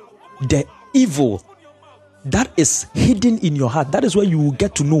the evil that is hidden in your heart. That is where you will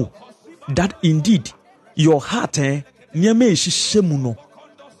get to know that indeed your heart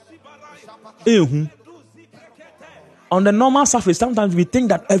on the normal surface, sometimes we think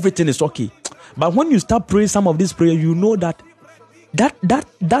that everything is okay. But when you start praying some of this prayer, you know that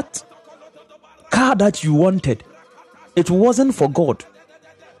car that you wanted, it wasn't for God.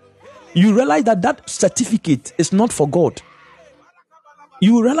 You realize that certificate is not for God.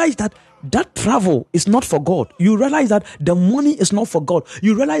 You realize that travel is not for God. You realize that the money is not for God.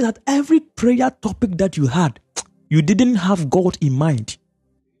 You realize that every prayer topic that you had, you didn't have God in mind.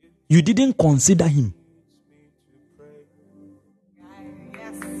 You didn't consider him.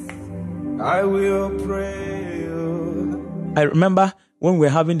 I will pray. I remember when we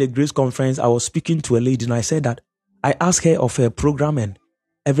were having the Grace Conference, I was speaking to a lady and I said that I asked her of her program and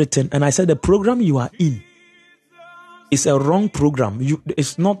everything. And I said, the program you are in is a wrong program.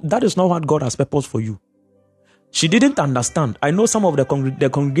 That is not what God has purposed for you. She didn't understand. I know some of the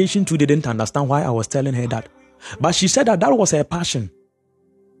congregation too didn't understand why I was telling her that. But she said that was her passion.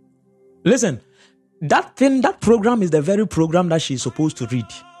 Listen, that program is the very program that she's supposed to read.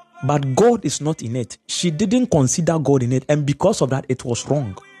 But God is not in it. She didn't consider God in it. And because of that, it was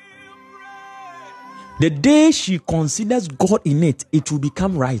wrong. The day she considers God in it, it will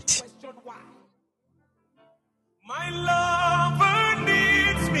become right. My lover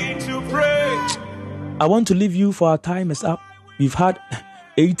needs me to pray. I want to leave you for our time is up. We've had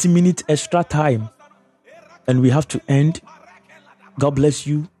 80 minutes extra time. And we have to end. God bless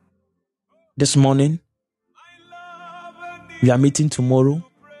you. This morning, we are meeting tomorrow.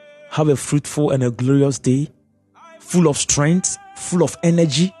 Have a fruitful and a glorious day, full of strength, full of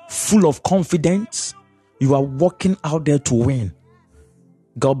energy, full of confidence. You are walking out there to win.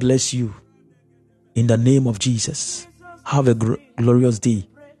 God bless you. In the name of Jesus. Have a glorious day.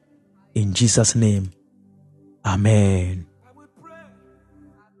 In Jesus' name. Amen.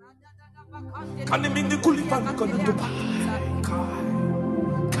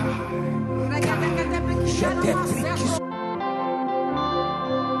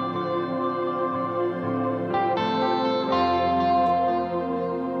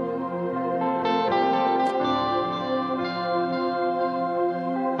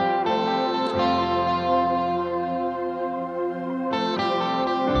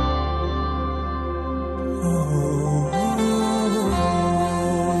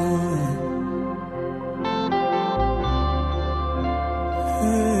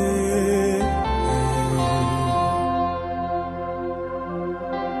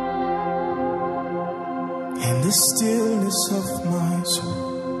 In the stillness of my soul,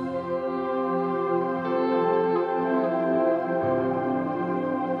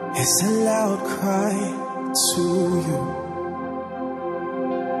 it's a loud cry to you.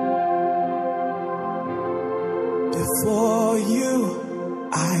 Before you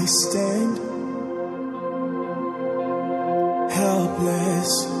I stand,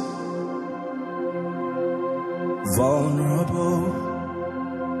 helpless, vulnerable.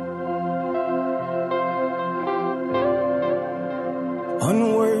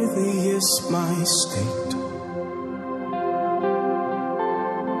 Unworthy is my state,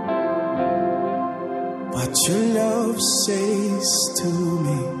 but your love says to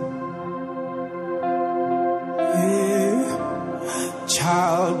me, yeah,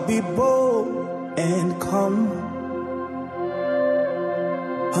 child, be bold and come.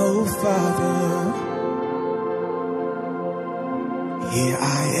 Oh Father, here I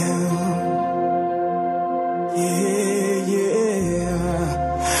am.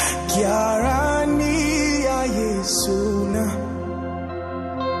 Kiarania Yesuna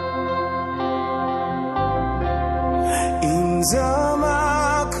Inzama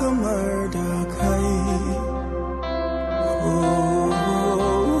Kamardakai.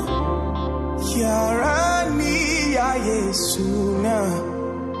 Oh, Kiarania Yesuna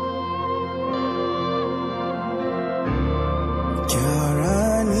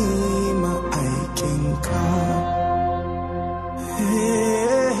Kiarania.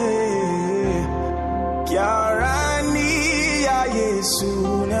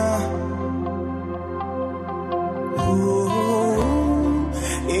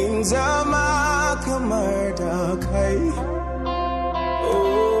 in zama kamar da kai.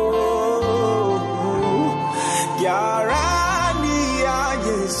 Oh, gyara ni ya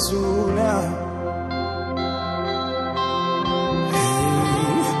Yesu na.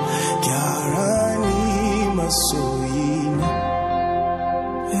 Gyara ni masoyina.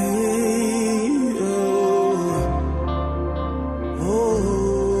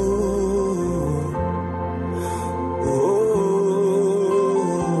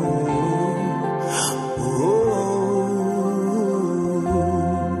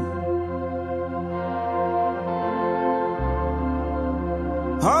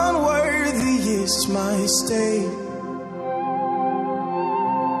 Unworthy is my state,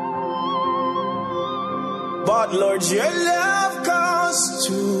 but Lord, your love comes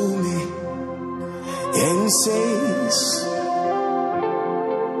to me and says,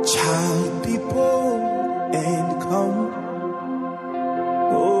 child, be bold and come.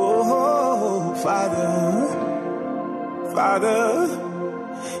 Oh, Father, Father,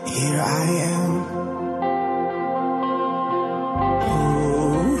 here I am.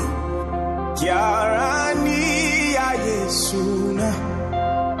 Gyara ni ya Yesu na.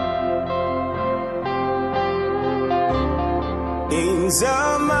 In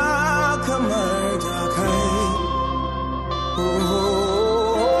zama kamar da kai.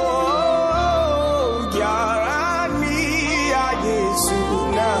 Oh, gyara ni ya Yesu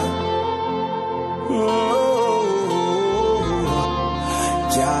na. Oh,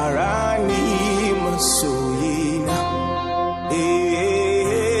 gyara ni masoyina.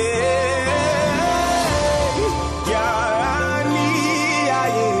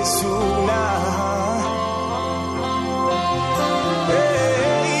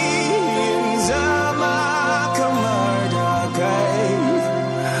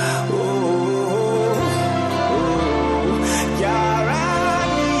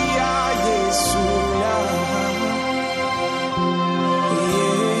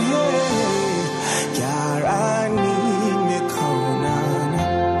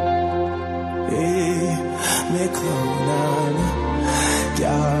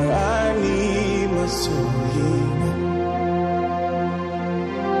 ni masoyina.